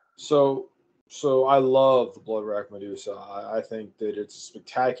 yeah. So I love the Bloodrack Medusa. I think that it's a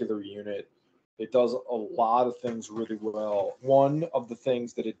spectacular unit. It does a lot of things really well. One of the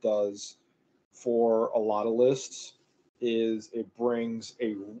things that it does for a lot of lists is it brings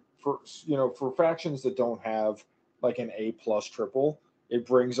for factions that don't have like an A+ triple, it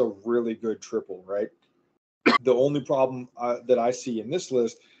brings a really good triple, right? The only problem that I see in this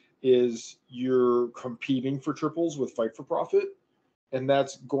list is you're competing for triples with Fight for Profit, and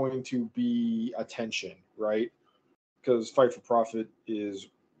that's going to be a tension, right? Because Fight for Profit is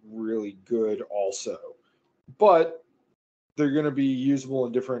really good also. But they're going to be usable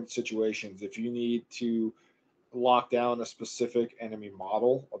in different situations. If you need to lock down a specific enemy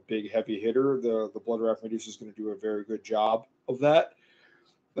model, a big heavy hitter, the Bloodrack Medusa is going to do a very good job of that.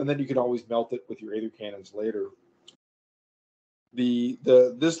 And then you can always melt it with your Aether Cannons later.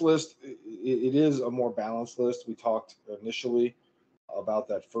 This list, it is a more balanced list. We talked initially about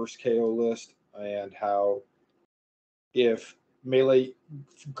that first KO list and how if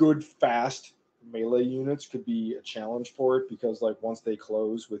good fast melee units could be a challenge for it, because like once they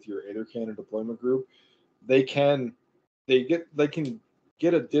close with your Aether Cannon deployment group, they can get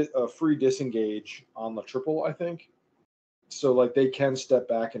a free disengage on the triple, I think. So like they can step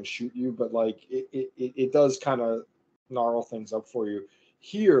back and shoot you, but like it does kind of gnarl things up for you.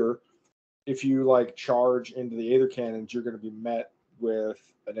 Here, if you like charge into the Aether Cannons, you're going to be met with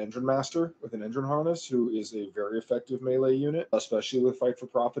an Endron Master with an Endron Harness, who is a very effective melee unit, especially with Fight for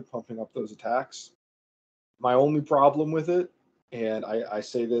Profit pumping up those attacks. My only problem with it, and I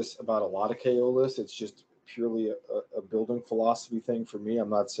say this about a lot of KO lists, it's just purely a building philosophy thing for me. I'm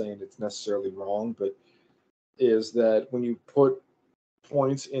not saying it's necessarily wrong, but is that when you put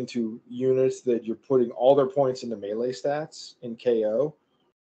points into units that you're putting all their points into melee stats in KO,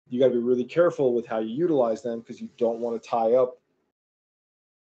 you got to be really careful with how you utilize them, because you don't want to tie up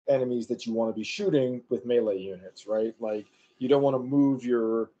enemies that you want to be shooting with melee units, right? Like you don't want to move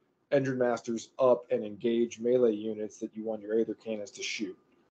your Endron Masters up and engage melee units that you want your Aether Cannons to shoot.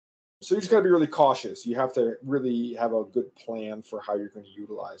 So you just got to be really cautious. You have to really have a good plan for how you're going to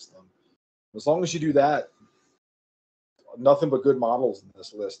utilize them. As long as you do that, nothing but good models in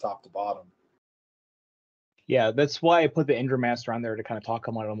this list, top to bottom. Yeah, that's why I put the Endra Master on there to kind of talk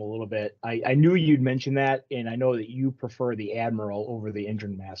about them a little bit. I knew you'd mention that, and I know that you prefer the Admiral over the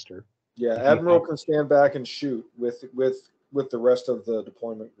Endra Master. Yeah, Admiral can stand back and shoot with the rest of the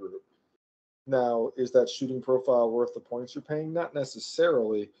deployment group. Now, is that shooting profile worth the points you're paying? Not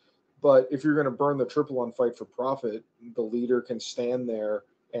necessarily, but if you're going to burn the triple on Fight for Profit, the leader can stand there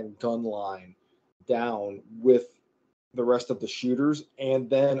and gun line down with the rest of the shooters, and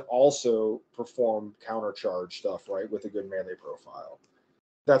then also perform countercharge stuff, right, with a good melee profile.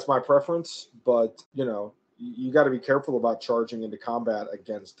 That's my preference, but you got to be careful about charging into combat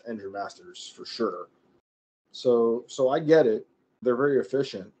against Engine Masters for sure. So I get it; they're very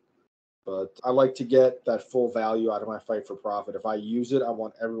efficient, but I like to get that full value out of my Fight for Profit. If I use it, I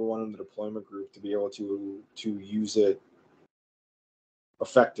want everyone in the deployment group to be able to use it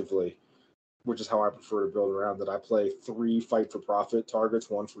effectively, which is how I prefer to build around it. I play 3 Fight for Profit targets,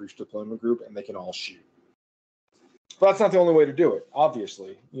 1 for each deployment group, and they can all shoot. But that's not the only way to do it,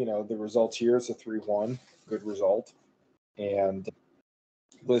 obviously. The results here, it's a 3-1, good result. And the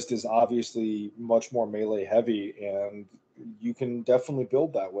list is obviously much more melee heavy, and you can definitely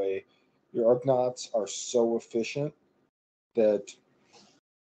build that way. Your Argnaughts are so efficient that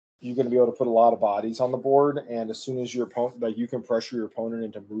you're going to be able to put a lot of bodies on the board, and as soon as your opponent, you can pressure your opponent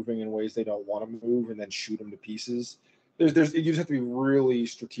into moving in ways they don't want to move, and then shoot them to pieces. You just have to be really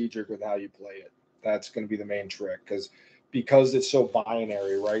strategic with how you play it. That's going to be the main trick, because it's so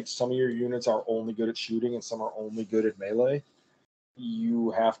binary, right? Some of your units are only good at shooting, and some are only good at melee.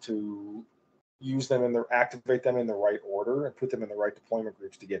 You have to use them activate them in the right order, and put them in the right deployment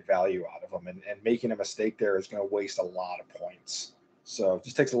groups to get value out of them. And making a mistake there is going to waste a lot of points. So it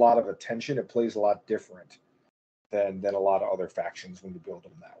just takes a lot of attention. It plays a lot different than a lot of other factions when you build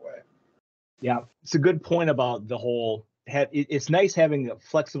them that way. Yeah, it's a good point about the whole. It's nice having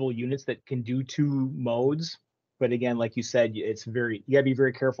flexible units that can do 2 modes, but again, like you said, you gotta be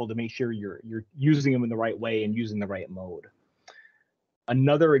very careful to make sure you're using them in the right way and using the right mode.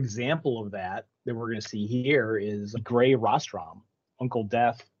 Another example of that we're going to see here is Gray Rostrom, Uncle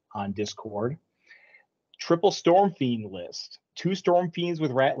Death on Discord. Triple Storm Fiend list. 2 Storm Fiends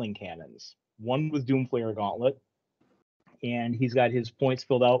with Rattling Cannons, 1 with Doomflayer Gauntlet, and he's got his points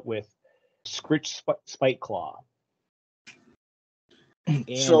filled out with Scritch Spike Claw and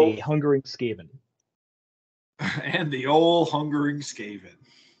a Hungering Skaven. And the old Hungering Skaven.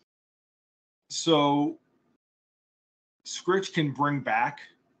 So Scritch can bring back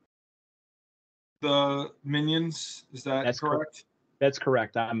the minions. Is that correct? That's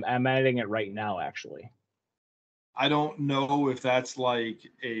correct. I'm adding it right now, actually. I don't know if that's like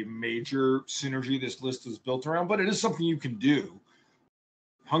a major synergy this list is built around, but it is something you can do.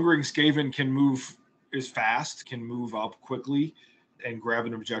 Hungering Skaven can move is fast, can move up quickly and grab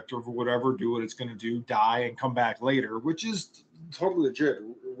an objective or whatever, do what it's going to do, die, and come back later, which is totally legit.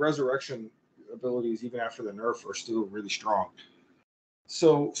 Resurrection abilities, even after the nerf, are still really strong.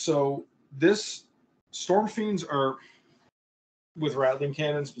 So this Storm Fiends are, with Rattling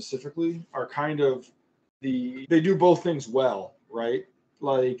Cannon specifically, are kind of they do both things well, right?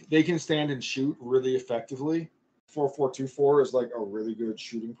 Like, they can stand and shoot really effectively. 4-4-2-4 is like a really good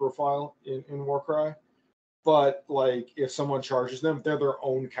shooting profile in Warcry. But like, if someone charges them, they're their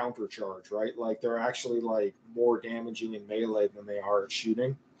own counter charge, right? Like, they're actually like more damaging in melee than they are at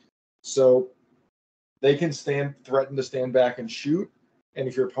shooting. So they can threaten to stand back and shoot. And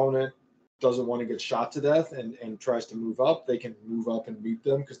if your opponent doesn't want to get shot to death and tries to move up, they can move up and meet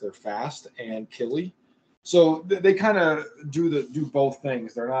them because they're fast and killy. So they kind of do both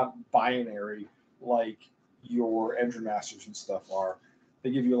things. They're not binary like your Engine Masters and stuff are. They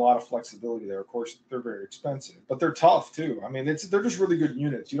give you a lot of flexibility there. Of course, they're very expensive, but they're tough too. I mean, they're just really good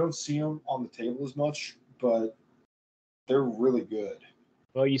units. You don't see them on the table as much, but they're really good.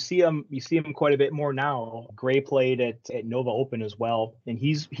 Well, you see him quite a bit more now. Gray played at Nova Open as well, and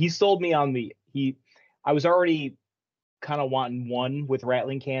he sold me on I was already kind of wanting 1 with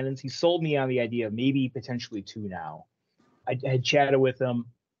Rattling Cannons. He sold me on the idea of maybe potentially 2 now. I had chatted with him,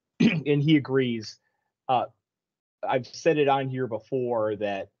 and he agrees. I've said it on here before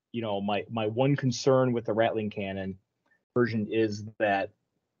that my one concern with the Rattling Cannon version is that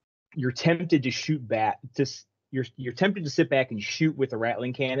you're tempted to shoot back. You're tempted to sit back and shoot with the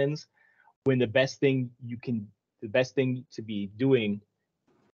Rattling Cannons when the best thing to be doing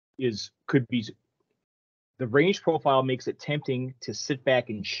could be the range profile makes it tempting to sit back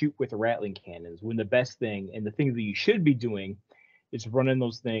and shoot with the Rattling Cannons when the best thing and the thing that you should be doing is running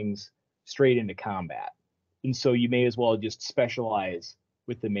those things straight into combat. And so you may as well just specialize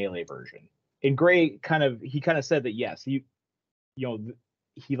with the melee version. And Gray kind of said that yes, he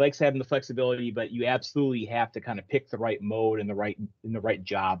likes having the flexibility, but you absolutely have to kind of pick the right mode and the right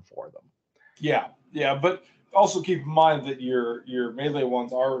job for them. Yeah, but also keep in mind that your melee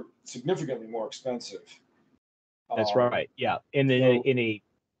ones are significantly more expensive. That's right. Yeah, and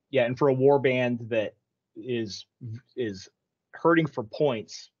and for a warband that is hurting for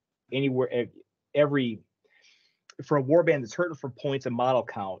points anywhere, for a warband that's hurting for points and model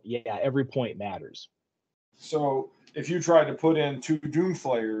count, every point matters. So if you try to put in 2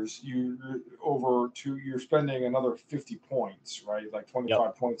 Doomflayers, you're spending another 50 points, right? Like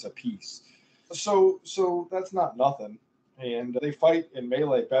 25 points a piece. So that's not nothing. And they fight in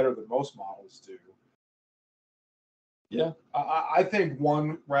melee better than most models do. Yeah, I think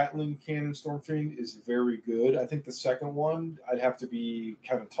one Rattling Cannon Stormfiend is very good. I think the second one, I'd have to be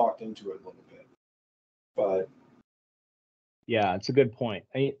kind of talked into it a little bit. But yeah, it's a good point.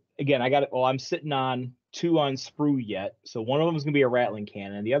 I'm sitting on 2 on sprue yet. So one of them is going to be a Rattling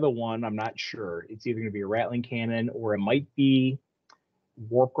Cannon. The other one, I'm not sure. It's either going to be a Rattling Cannon or it might be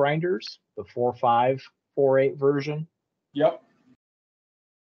Warp Grinders, the 4.5, 4.8 version. Yep.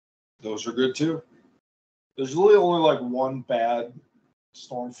 Those are good too. There's really only like one bad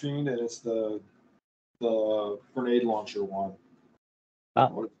Stormfiend, and it's the grenade launcher one.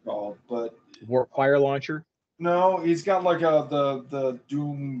 What it's called, but Warp Fire Launcher. No, he's got like the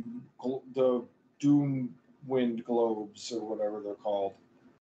Doom Wind Globes or whatever they're called,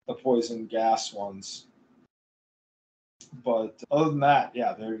 the poison gas ones. But other than that,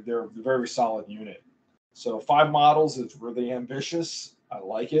 yeah, they're a very solid unit. So 5 models is really ambitious. I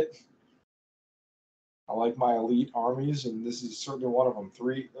like it. I like my elite armies, and this is certainly one of them.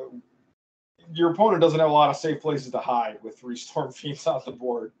 3. Your opponent doesn't have a lot of safe places to hide with 3 Stormfiends on the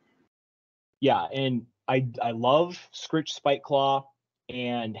board. Yeah, and I love Scritch Spikeclaw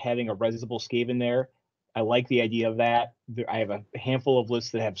and having a Resistible Skaven there. I like the idea of that. I have a handful of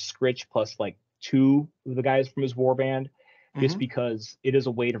lists that have Scritch plus like 2 of the guys from his warband, just because it is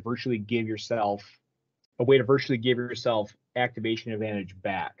a way to virtually give yourself activation advantage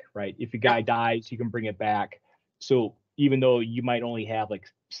back, right? If a guy dies, you can bring it back. So even though you might only have like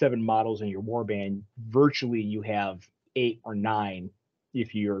 7 models in your warband, virtually you have 8 or 9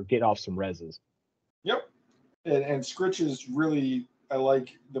 if you're getting off some reses. Yep. And Scritch is really, I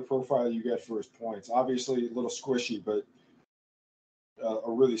like the profile you get for his points. Obviously a little squishy, but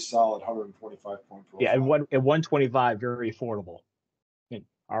a really solid 125 point profile. Yeah, at 125, very affordable.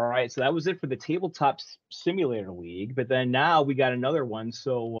 All right, so that was it for the Tabletop Simulator League. But then now we got another one.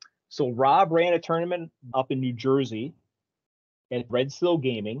 So Rob ran a tournament up in New Jersey at Red Still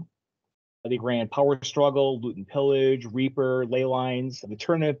Gaming. They ran Power Struggle, Loot and Pillage, Reaper, Ley Lines. The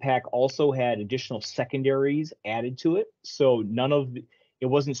tournament pack also had additional secondaries added to it. So it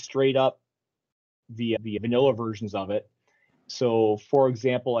wasn't straight up the vanilla versions of it. So for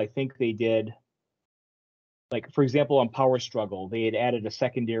example, I think they did, like, for example, on Power Struggle, they had added a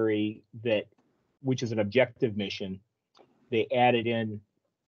secondary which is an objective mission. They added in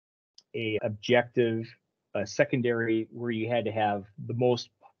a secondary where you had to have the most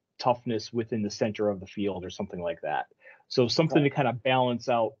toughness within the center of the field or something like that. So something to kind of balance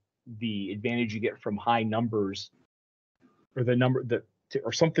out the advantage you get from high numbers,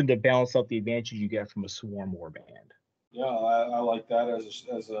 or something to balance out the advantage you get from a swarm warband. Yeah, I like that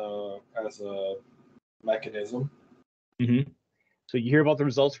as a mechanism. Mm-hmm. So you hear about the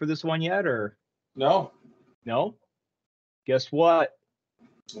results for this one yet, or no? Guess what?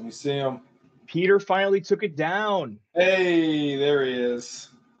 Let me see him. Peter finally took it down. Hey, there he is.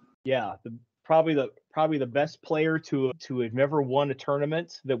 Yeah, probably the best player to have never won a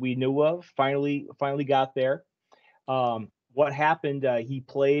tournament that we knew of. Finally got there. What happened? He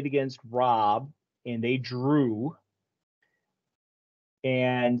played against Rob, and they drew.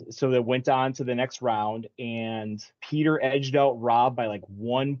 And so they went on to the next round, and Peter edged out Rob by like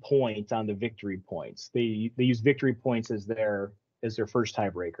 1 point on the victory points. They used victory points as their first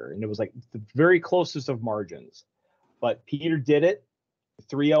tiebreaker, and it was like the very closest of margins. But Peter did it,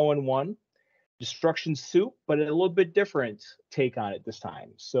 3-0-1, Destruction Soup, but a little bit different take on it this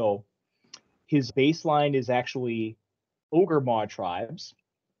time. So his baseline is actually Ogre Maw tribes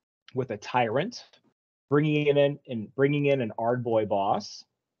with a Tyrant, bringing in an Ardboy boss.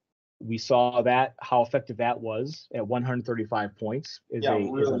 We saw how effective that was at 135 points.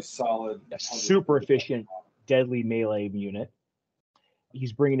 Really solid, super efficient, deadly melee unit.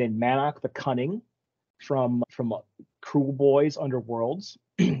 He's bringing in Manok the Cunning from Cruel Boys Underworlds,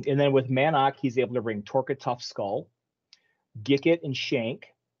 and then with Manok, he's able to bring Torka Tough Skull, Gicket, and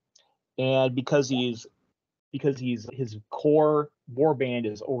Shank. And because he's because his core warband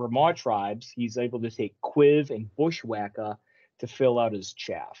is over Maw tribes, he's able to take Quiv and Bushwhacker to fill out his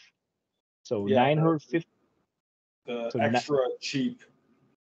chaff. So Yeah, 950. The extra cheap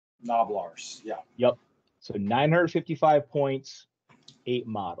Noblars. Yeah. Yep. So 955 points, 8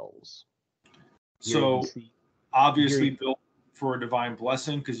 models. Here you So can see- obviously here- built for a Divine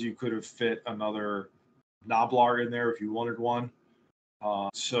Blessing, because you could have fit another Noblar in there if you wanted one.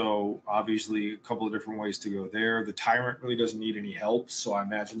 So obviously a couple of different ways to go there. The Tyrant really doesn't need any help, so I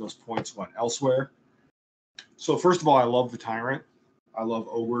imagine those points went elsewhere. So first of all, I love the Tyrant. I love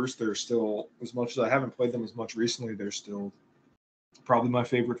Ogres. They're still, as much as I haven't played them as much recently, they're still probably my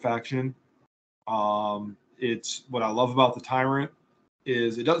favorite faction. It's what I love about the Tyrant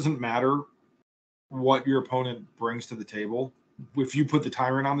is it doesn't matter what your opponent brings to the table. If you put the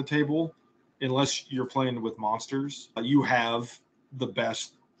Tyrant on the table, unless you're playing with monsters, you have the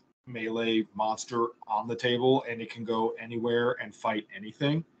best melee monster on the table, and it can go anywhere and fight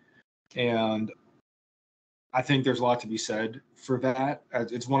anything. And I think there's a lot to be said for that.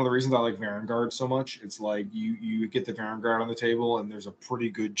 It's one of the reasons I like Varangard so much. It's like you get the Varangard on the table, and there's a pretty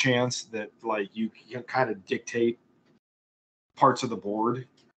good chance that like you can kind of dictate parts of the board.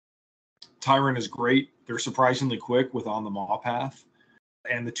 Tyrant is great. They're surprisingly quick with on the maw path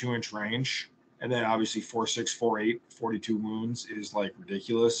and the 2-inch range. And then obviously 4.6, 4.8, 42 wounds is like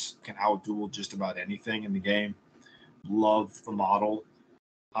ridiculous. Can outduel just about anything in the game. Love the model.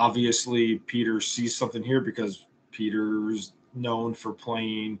 Obviously, Peter sees something here because Peter's known for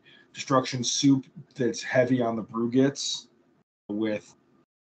playing Destruction Soup that's heavy on the Brugits with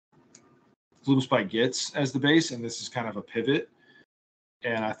Gloomspite Gits as the base, and this is kind of a pivot.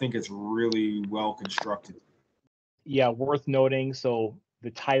 And I think it's really well constructed. Yeah, worth noting. So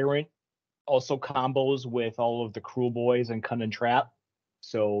the Tyrant also combos with all of the Cruel Boys and Cunning Trap.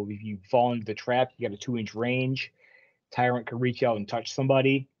 So if you fall into the trap, you got a 2-inch range. Tyrant can reach out and touch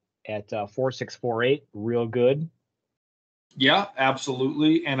somebody at 4.6, 4.8. Real good. Yeah,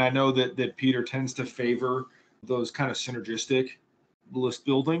 absolutely. And I know that Peter tends to favor those kind of synergistic list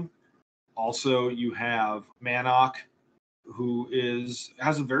building. Also, you have Manok, who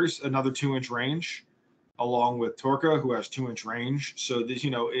has another 2-inch range, along with Torka, who has 2-inch range. So this,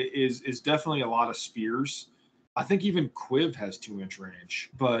 it is definitely a lot of spears. I think even Quiv has 2-inch range,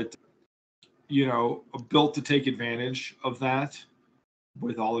 but built to take advantage of that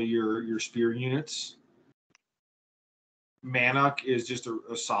with all of your spear units. Manok is just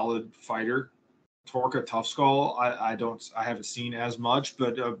a solid fighter. Torka Tough Skull, I haven't seen as much,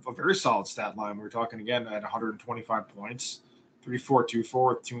 but a very solid stat line. We're talking again at 125 points,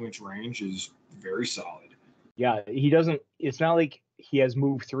 3.424 with 2-inch range is very solid. Yeah, he doesn't. It's not like he has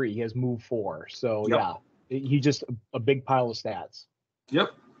move 3; he has move 4. So Yep. yeah, he's just a big pile of stats.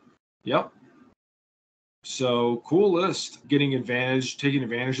 Yep. So cool list. Taking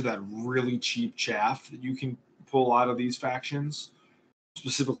advantage of that really cheap chaff that you can pull out of these factions,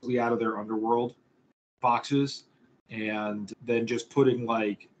 specifically out of their underworld boxes, and then just putting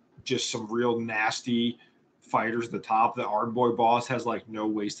just some real nasty fighters at the top. The Ardboy boss has no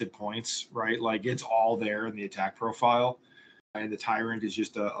wasted points, right? Like it's all there in the attack profile, and the Tyrant is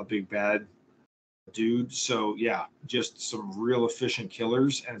just a big bad dude. So yeah, just some real efficient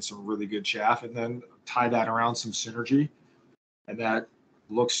killers and some really good chaff, and then tie that around some synergy, and that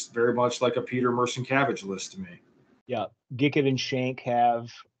looks very much like a Peter Merson Cabbage list to me. Yeah, Gicket and Shank have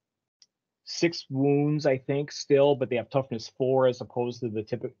 6 wounds, I think, still, but they have toughness 4 as opposed to the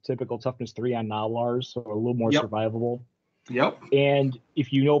typical toughness 3 on Noblars, so a little more survivable. Yep. And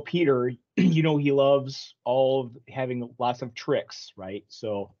if you know Peter, he loves all of having lots of tricks, right?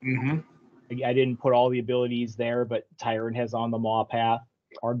 So I didn't put all the abilities there, but Tyrant has on the maw path.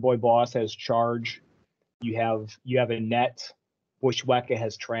 Ardboy boss has charge. You have a net. Bushwhacker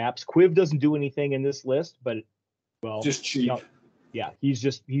has traps. Quiv doesn't do anything in this list, but just cheap. Yeah, he's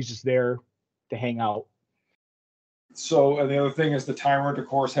just there to hang out. So, and the other thing is the Tyrant, of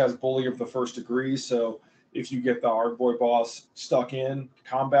course, has Bully of the First Degree. So if you get the Ardboy boss stuck in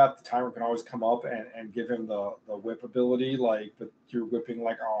combat, the Tyrant can always come up and give him the whip ability, but you're whipping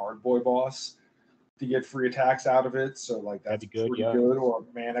our Ardboy boss to get free attacks out of it. So that's pretty good. Or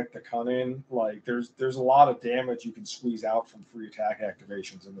Manic to come in. There's a lot of damage you can squeeze out from free attack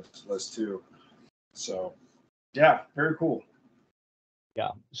activations in this list too. So yeah, very cool.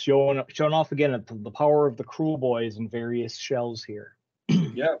 Yeah, showing off again the power of the Cruel Boys in various shells here.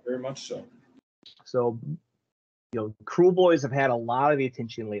 Yeah, very much so. So, Cruel Boys have had a lot of the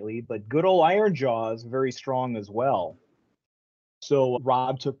attention lately, but good old Iron Jaw is very strong as well. So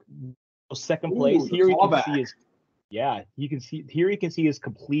Rob took second place. Here you can see his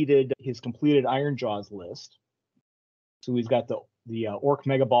completed Iron Jaws list. So he's got the Orc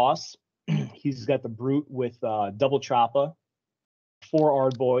Mega Boss. He's got the Brute with double Choppa. 4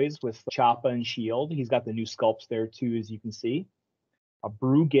 Ard Boys with Choppa and Shield. He's got the new sculpts there too, as you can see. A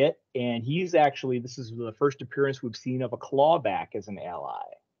Brugit, and this is the first appearance we've seen of a Clawback as an ally.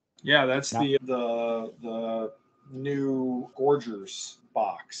 Yeah, that's the new Gorgers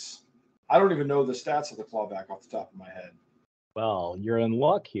box. I don't even know the stats of the Clawback off the top of my head. Well, you're in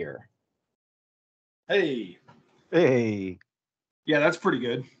luck here. Hey. Yeah, that's pretty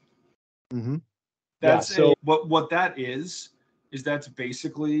good. Mm-hmm. What that is that's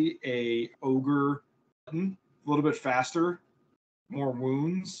basically a ogre glutton, a little bit faster, more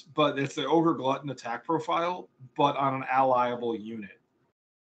wounds, but it's the ogre glutton attack profile, but on an allyable unit,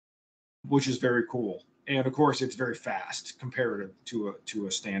 which is very cool. And of course, it's very fast comparative to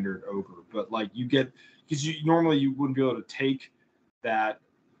a standard ogre. But like you get, because normally you wouldn't be able to take that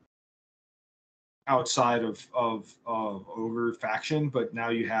outside of ogre faction, but now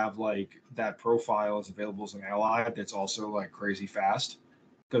you have like that profile is available as an ally that's also like crazy fast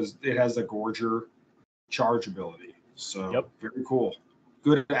because it has the Gorger charge ability. So Very cool.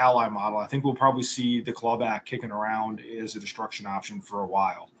 Good ally model. I think we'll probably see the Clawback kicking around as a destruction option for a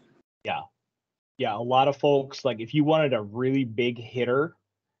while. Yeah, a lot of folks, like if you wanted a really big hitter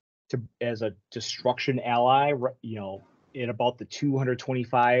as a destruction ally, in about the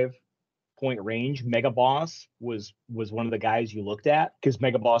 225 point range, Mega Boss was one of the guys you looked at because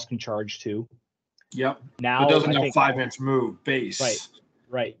Mega Boss can charge too. Yep. Now it doesn't have 5-inch move base.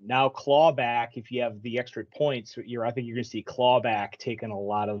 Right. Now Clawback, if you have the extra points, I think you're going to see Clawback taking a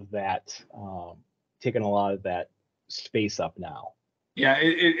lot of that space up now. Yeah,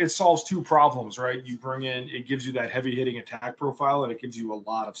 it solves 2 problems, right? You bring in, it gives you that heavy hitting attack profile, and it gives you a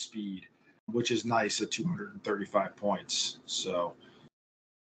lot of speed, which is nice at 235 points. So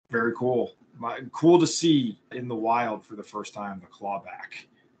very cool. Cool to see in the wild for the first time, the Clawback.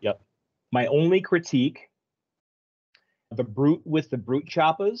 Yep. My only critique, the Brute with the Brute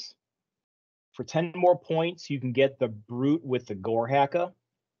Choppas. For 10 more points, you can get the Brute with the Gore Hacka.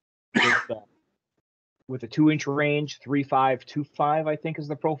 With a 2-inch range, 3.5, 2.5, I think is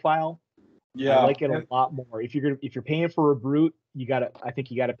the profile. Yeah, I like it a lot more. If you're paying for a Brute, I think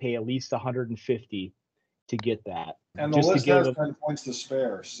you gotta pay at least 150 to get that. And the list has 10 points to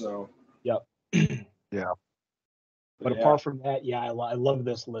spare, so. Yep. Yeah. But apart from that, I love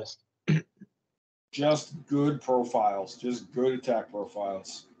this list. Just good profiles, just good attack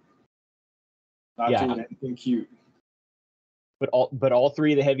profiles. Not doing anything cute. But all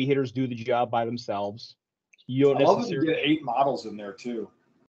 3 of the heavy hitters do the job by themselves. You don't love that you get 8 models in there too.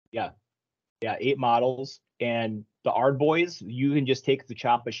 Yeah, 8 models. And the Ard Boys, you can just take the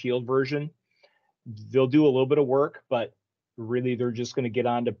Choppa Shield version. They'll do a little bit of work, but really they're just going to get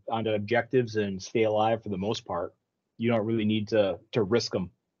onto objectives and stay alive for the most part. You don't really need to risk them.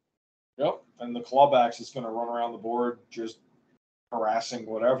 Yep, and the Clawbacks is going to run around the board just harassing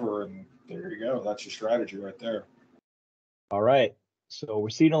whatever, and there you go. That's your strategy right there. All right. So we're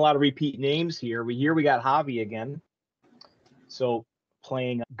seeing a lot of repeat names here. We got Javi again. So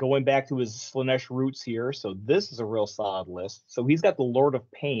going back to his Slaanesh roots here. So this is a real solid list. So he's got the Lord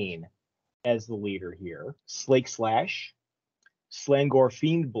of Pain as the leader here. Slake Slash, Slangor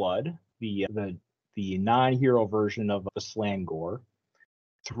Fiendblood, the non-hero version of the Slangor.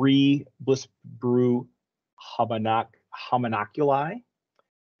 3 Bliss Brew Homunaculi.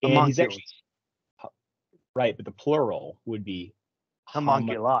 And he's actually right, but the plural would be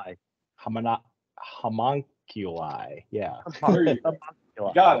homunculi. Homunculi. Yeah. There you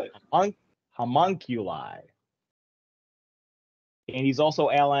go. Got it. Homunculi. And he's also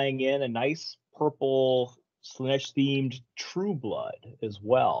allying in a nice purple Slaanesh themed True Blood as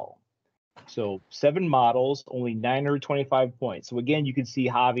well. So 7 models, only 925 points. So again, you can see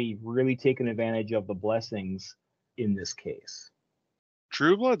Javi really taking advantage of the blessings in this case.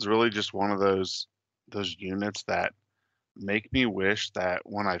 True Blood's really just one of those units that make me wish that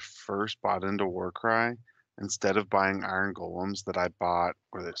when I first bought into Warcry, instead of buying Iron Golems, that I bought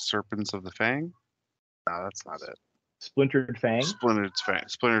Serpents of the Fang. No, that's not it. Splintered Fang.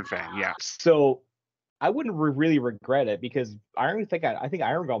 Splintered Fang. Yeah. So I wouldn't really regret it because I think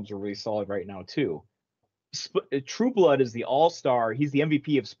Iron Golems are really solid right now too. True Blood is the all-star. He's the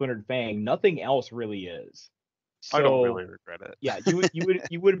MVP of Splintered Fang. Nothing else really is. So, I don't really regret it. Yeah,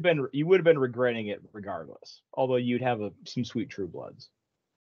 you would have been regretting it regardless. Although you'd have some sweet True Bloods.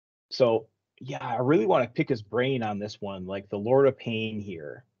 So yeah, I really want to pick his brain on this one, like the Lord of Pain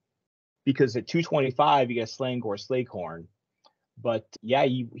here, because at 225 you got Slangor Slakehorn, but yeah,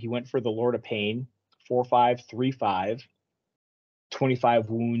 he went for the Lord of Pain, 4.5, 3.5, 25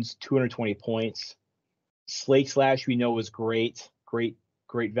 wounds, 220 points. Slake Slash we know is great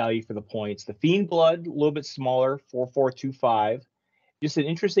value for the points. The Fiend Blood, a little bit smaller, 4425. Just an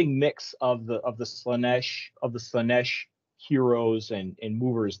interesting mix of the Slaanesh heroes and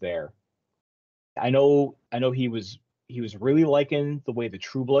movers there. I know he was really liking the way the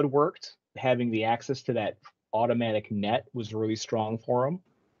True Blood worked. Having the access to that automatic net was really strong for him.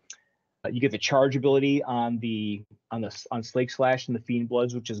 You get the charge ability on Slake Slash and the Fiend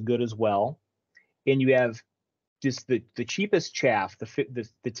Bloods, which is good as well. And you have just the cheapest chaff,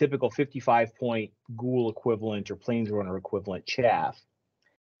 the typical 55-point ghoul equivalent or planesrunner equivalent chaff,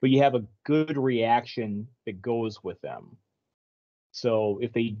 but you have a good reaction that goes with them. So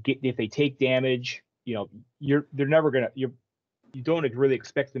if they take damage, you don't really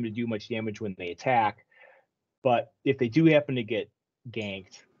expect them to do much damage when they attack, but if they do happen to get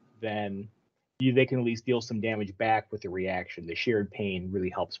ganked, then they can at least deal some damage back with the reaction. The shared pain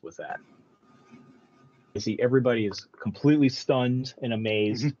really helps with that. You see, everybody is completely stunned and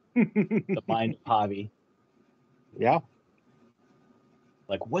amazed. The mind of Hobby. Yeah.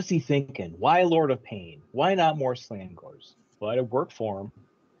 Like, what's he thinking? Why Lord of Pain? Why not more Slangors? But it worked for him.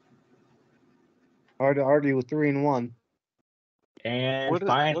 Hard to argue with 3-1. And what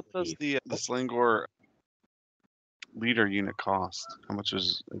finally, does the Slangor leader unit cost? How much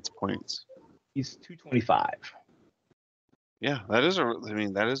is its points? he's 225. Yeah, that is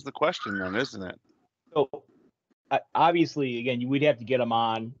the question then, isn't it? So obviously, again, we'd have to get him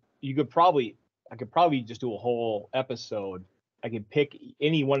on. I could probably just do a whole episode. I could pick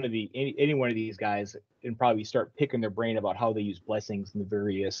any one of these guys and probably start picking their brain about how they use blessings and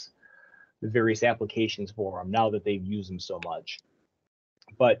the various applications for them now that they've used them so much.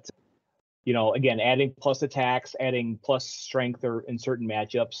 But again, adding plus attacks, adding plus strength or in certain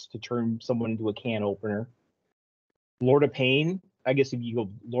matchups to turn someone into a can opener. Lord of Pain, I guess if you go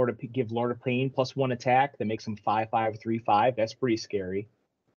give Lord of Pain plus 1 attack, that makes him 5/5/3/5. That's pretty scary.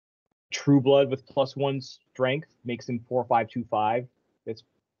 True Blood with +1 strength makes him 4/5/2/5. And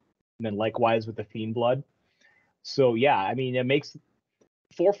then likewise with the Fiend Blood. So yeah, I mean it makes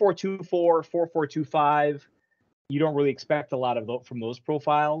 4/4/2/4, 4/4/2/5. You don't really expect a lot of from those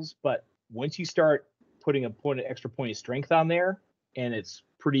profiles, but once you start putting an extra point of strength on there, and it's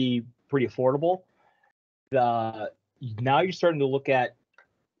pretty affordable, now you're starting to look at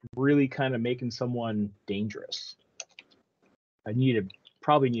really kind of making someone dangerous. I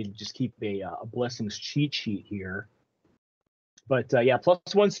probably need to just keep a blessings cheat sheet here. But yeah,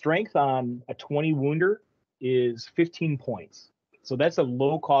 +1 strength on a 20 wounder is 15 points. So that's a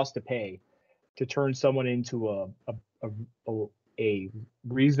low cost to pay to turn someone into a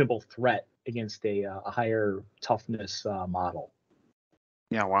reasonable threat against a higher toughness model.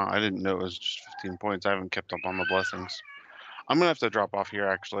 Yeah, wow, I didn't know it was just 15 points. I haven't kept up on the blessings. I'm gonna have to drop off here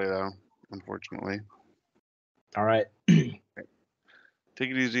actually though, unfortunately. All right. Take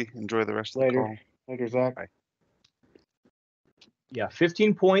it easy. Enjoy the rest of the call. Later, Zach. Bye. Yeah,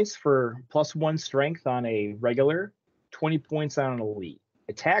 15 points for +1 strength on a regular, 20 points on an elite.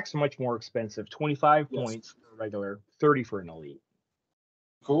 Attacks are much more expensive. 25 points for a regular, 30 for an elite.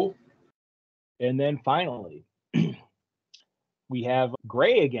 Cool. And then finally, we have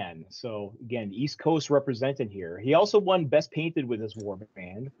Gray again. So again, East Coast represented here. He also won Best Painted with his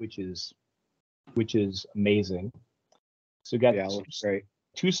warband, which is amazing. So got looks great.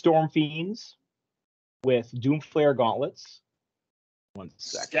 2 Storm Fiends with Doomflare gauntlets. 1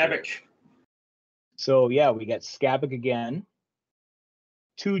 sec. Skabic. So yeah, we got Skabic again.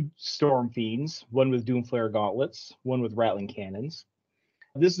 2 Storm Fiends, 1 with Doomflare gauntlets, 1 with Rattling cannons.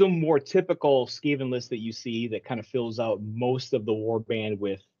 This is a more typical Skaven list that you see that kind of fills out most of the warband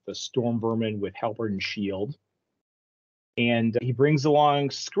with the Storm Vermin with Halberd and Shield. And he brings along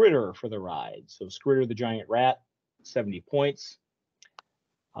Skritter for the ride. So Skritter the Giant Rat, 70 points,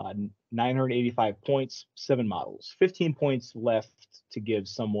 985 points, 7 models. 15 points left to give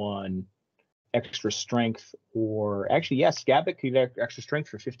someone extra strength, or actually, yes, Skabic could get extra strength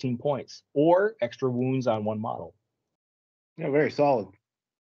for 15 points, or extra wounds on 1 model. Yeah, very solid.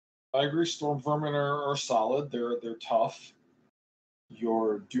 I agree. Storm Vermin are solid. They're tough.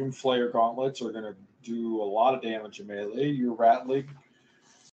 Your Doomflayer gauntlets are going to do a lot of damage in melee. Your Rattling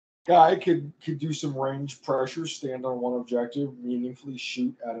guy could do some range pressure, stand on one objective, meaningfully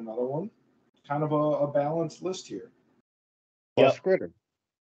shoot at another one. Kind of a balanced list here. Plus Skritter.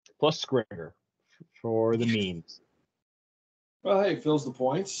 Plus Skritter for the memes. Well, hey, fills the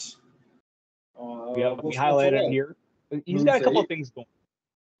points. We highlight it here. He's got a couple of things going.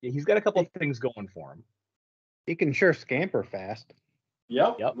 Yeah, he's got a couple of things going for him. He can sure scamper fast.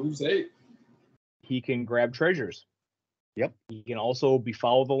 Yep. Moves 8. He can grab treasures. Yep. He can also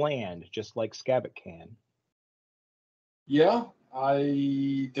befoul the land, just like Skabic can. Yeah,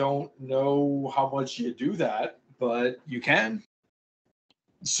 I don't know how much you do that, but you can.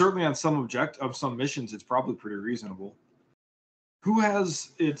 Certainly on some some missions, it's probably pretty reasonable. Who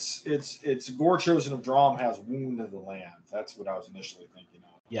has it's Gore Chosen of Drom has Wound of the Land. That's what I was initially thinking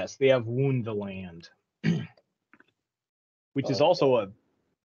of. Yes, they have Wound the Land, which is also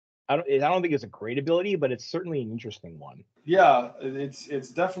I don't think it's a great ability, but it's certainly an interesting one. Yeah, it's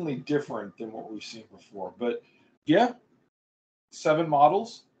definitely different than what we've seen before. But yeah, 7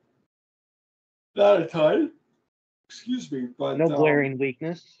 models, not a ton. Excuse me, but No glaring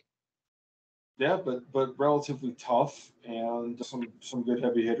weakness. yeah, but relatively tough and some good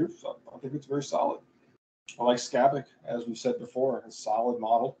heavy hitters. I think it's very solid. I like Skabic, as we said before, a solid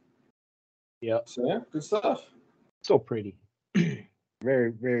model. Yep. So yeah, good stuff. So pretty.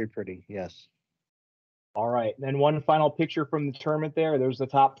 Very, very pretty. Yes. All right. Then one final picture from the tournament there. There's the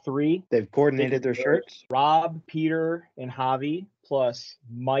top 3. They've coordinated their shirts. Rob, Peter, and Javi, plus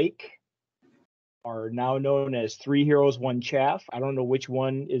Mike, are now known as 3 Heroes, 1 Chaff. I don't know which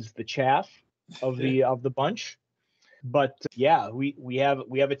one is the chaff of the bunch. But yeah, we have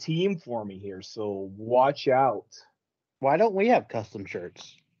a team for me here, so watch out. Why don't we have custom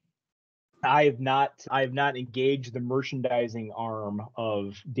shirts? I have not engaged the merchandising arm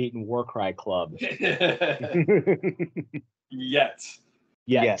of Dayton Warcry Club Yet.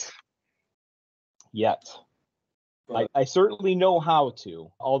 I certainly know how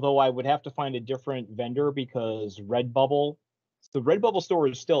to, although I would have to find a different vendor because the Redbubble store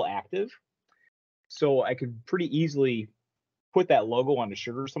is still active, so I could pretty easily put that logo on a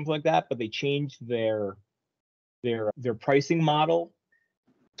shirt or something like that. But they changed their pricing model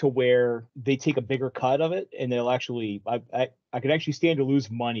to where they take a bigger cut of it, and they'll actually I could actually stand to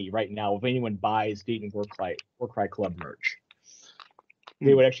lose money right now if anyone buys Dayton Warcry Club merch.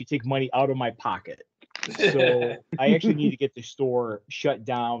 They would actually take money out of my pocket. So I actually need to get the store shut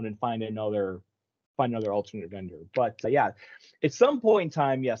down and find another alternate vendor. But yeah, at some point in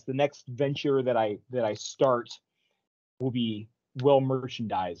time, yes, the next venture that I start will be well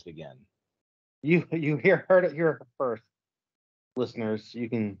merchandised again. You heard it here first, listeners. You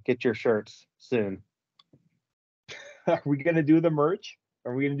can get your shirts soon. Are we gonna do the merch?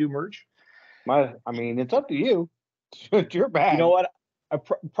 Are we gonna do merch? I mean, it's up to you. It's your bag. You know what? I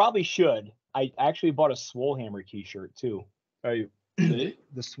probably should. I actually bought a Swolehammer T-shirt too. The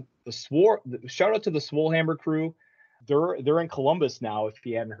shout out to the Swolehammer crew. They're in Columbus now. If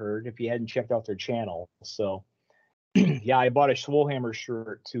you hadn't checked out their channel, so yeah, I bought a Swolehammer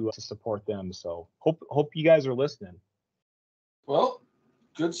shirt to support them. So hope you guys are listening. Well,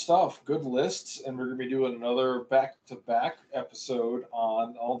 good stuff, good lists, and we're gonna be doing another back-to-back episode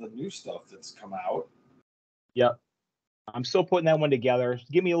on all the new stuff that's come out. Yep. I'm still putting that one together.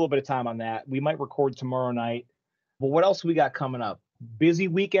 Give me a little bit of time on that. We might record tomorrow night. But what else we got coming up? Busy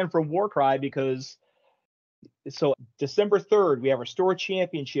weekend for Warcry because December 3rd, we have our store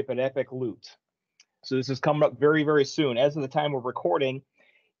championship at Epic Loot. So this is coming up very, very soon. As of the time we're recording,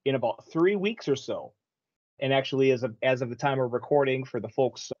 in about 3 weeks or so. And actually, as of the time we're recording, for the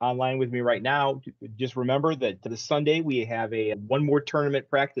folks online with me right now, just remember that this Sunday we have one more tournament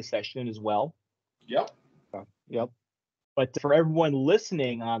practice session as well. Yep. But for everyone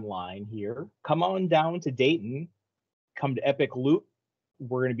listening online here, come on down to Dayton. Come to Epic Loot.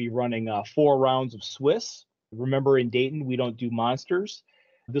 We're going to be running 4 rounds of Swiss. Remember, in Dayton, we don't do monsters.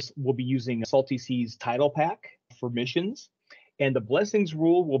 This will be using Salty Seas title pack for missions. And the blessings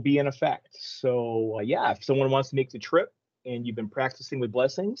rule will be in effect. So yeah, if someone wants to make the trip and you've been practicing with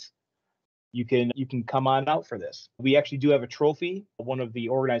blessings, you can come on out for this. We actually do have a trophy, one of the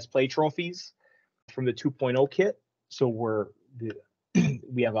organized play trophies from the 2.0 kit. So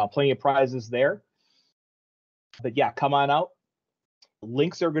we have plenty of prizes there. But yeah, come on out.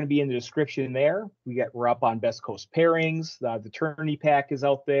 Links are going to be in the description there. We're up on Best Coast pairings. The Tourney pack is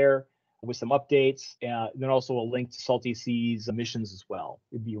out there with some updates, and then also a link to Salty Seas missions as well.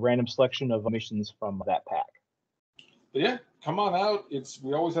 It'd be a random selection of missions from that pack. But yeah, come on out.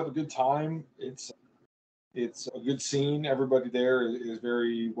 We always have a good time. It's a good scene. Everybody there is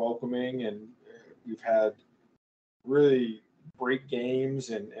very welcoming, and we've had really great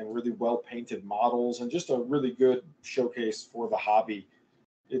games and really well painted models and just a really good showcase for the hobby.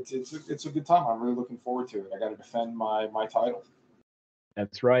 It's a good time. I'm really looking forward to it. I got to defend my title.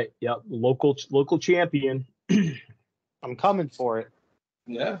 That's right. Yep, local champion. I'm coming for it.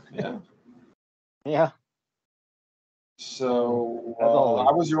 Yeah. So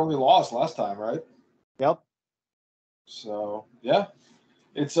I was your only loss last time, right? Yep. So yeah.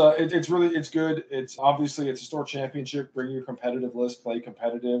 It's good. It's obviously it's a store championship. Bring your competitive list, play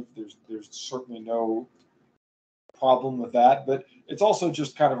competitive. There's certainly no problem with that. But it's also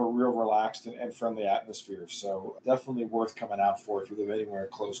just kind of a real relaxed and friendly atmosphere. So definitely worth coming out for if you live anywhere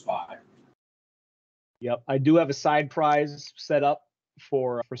close by. Yep, I do have a side prize set up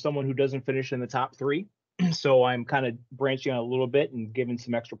for someone who doesn't finish in the top 3. So I'm kind of branching out a little bit and giving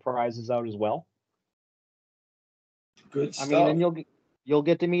some extra prizes out as well. Good stuff. I mean, and you'll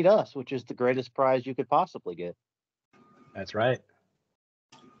get to meet us, which is the greatest prize you could possibly get. That's right.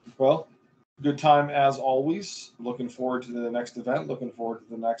 Well, good time as always. Looking forward to the next event. Looking forward to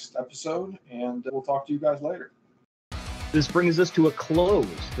the next episode. And we'll talk to you guys later. This brings us to a close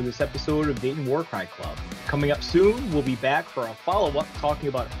for this episode of Dayton Warcry Club. Coming up soon, we'll be back for a follow-up talking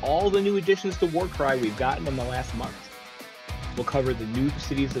about all the new additions to Warcry we've gotten in the last month. We'll cover the new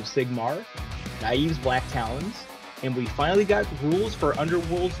cities of Sigmar, Naive's Black Talons, and we finally got rules for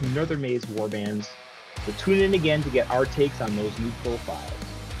Underworld's Northern Maze warbands. So tune in again to get our takes on those new profiles.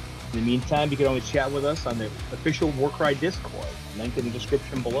 In the meantime, you can always chat with us on the official Warcry Discord, link in the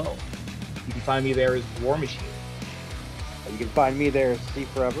description below. You can find me there as War Machine. You can find me there as See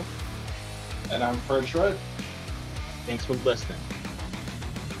Forever. And I'm Fred Shred. Thanks for listening.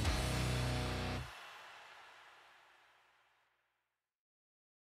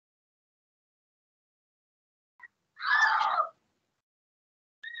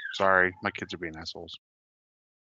 Sorry, my kids are being assholes.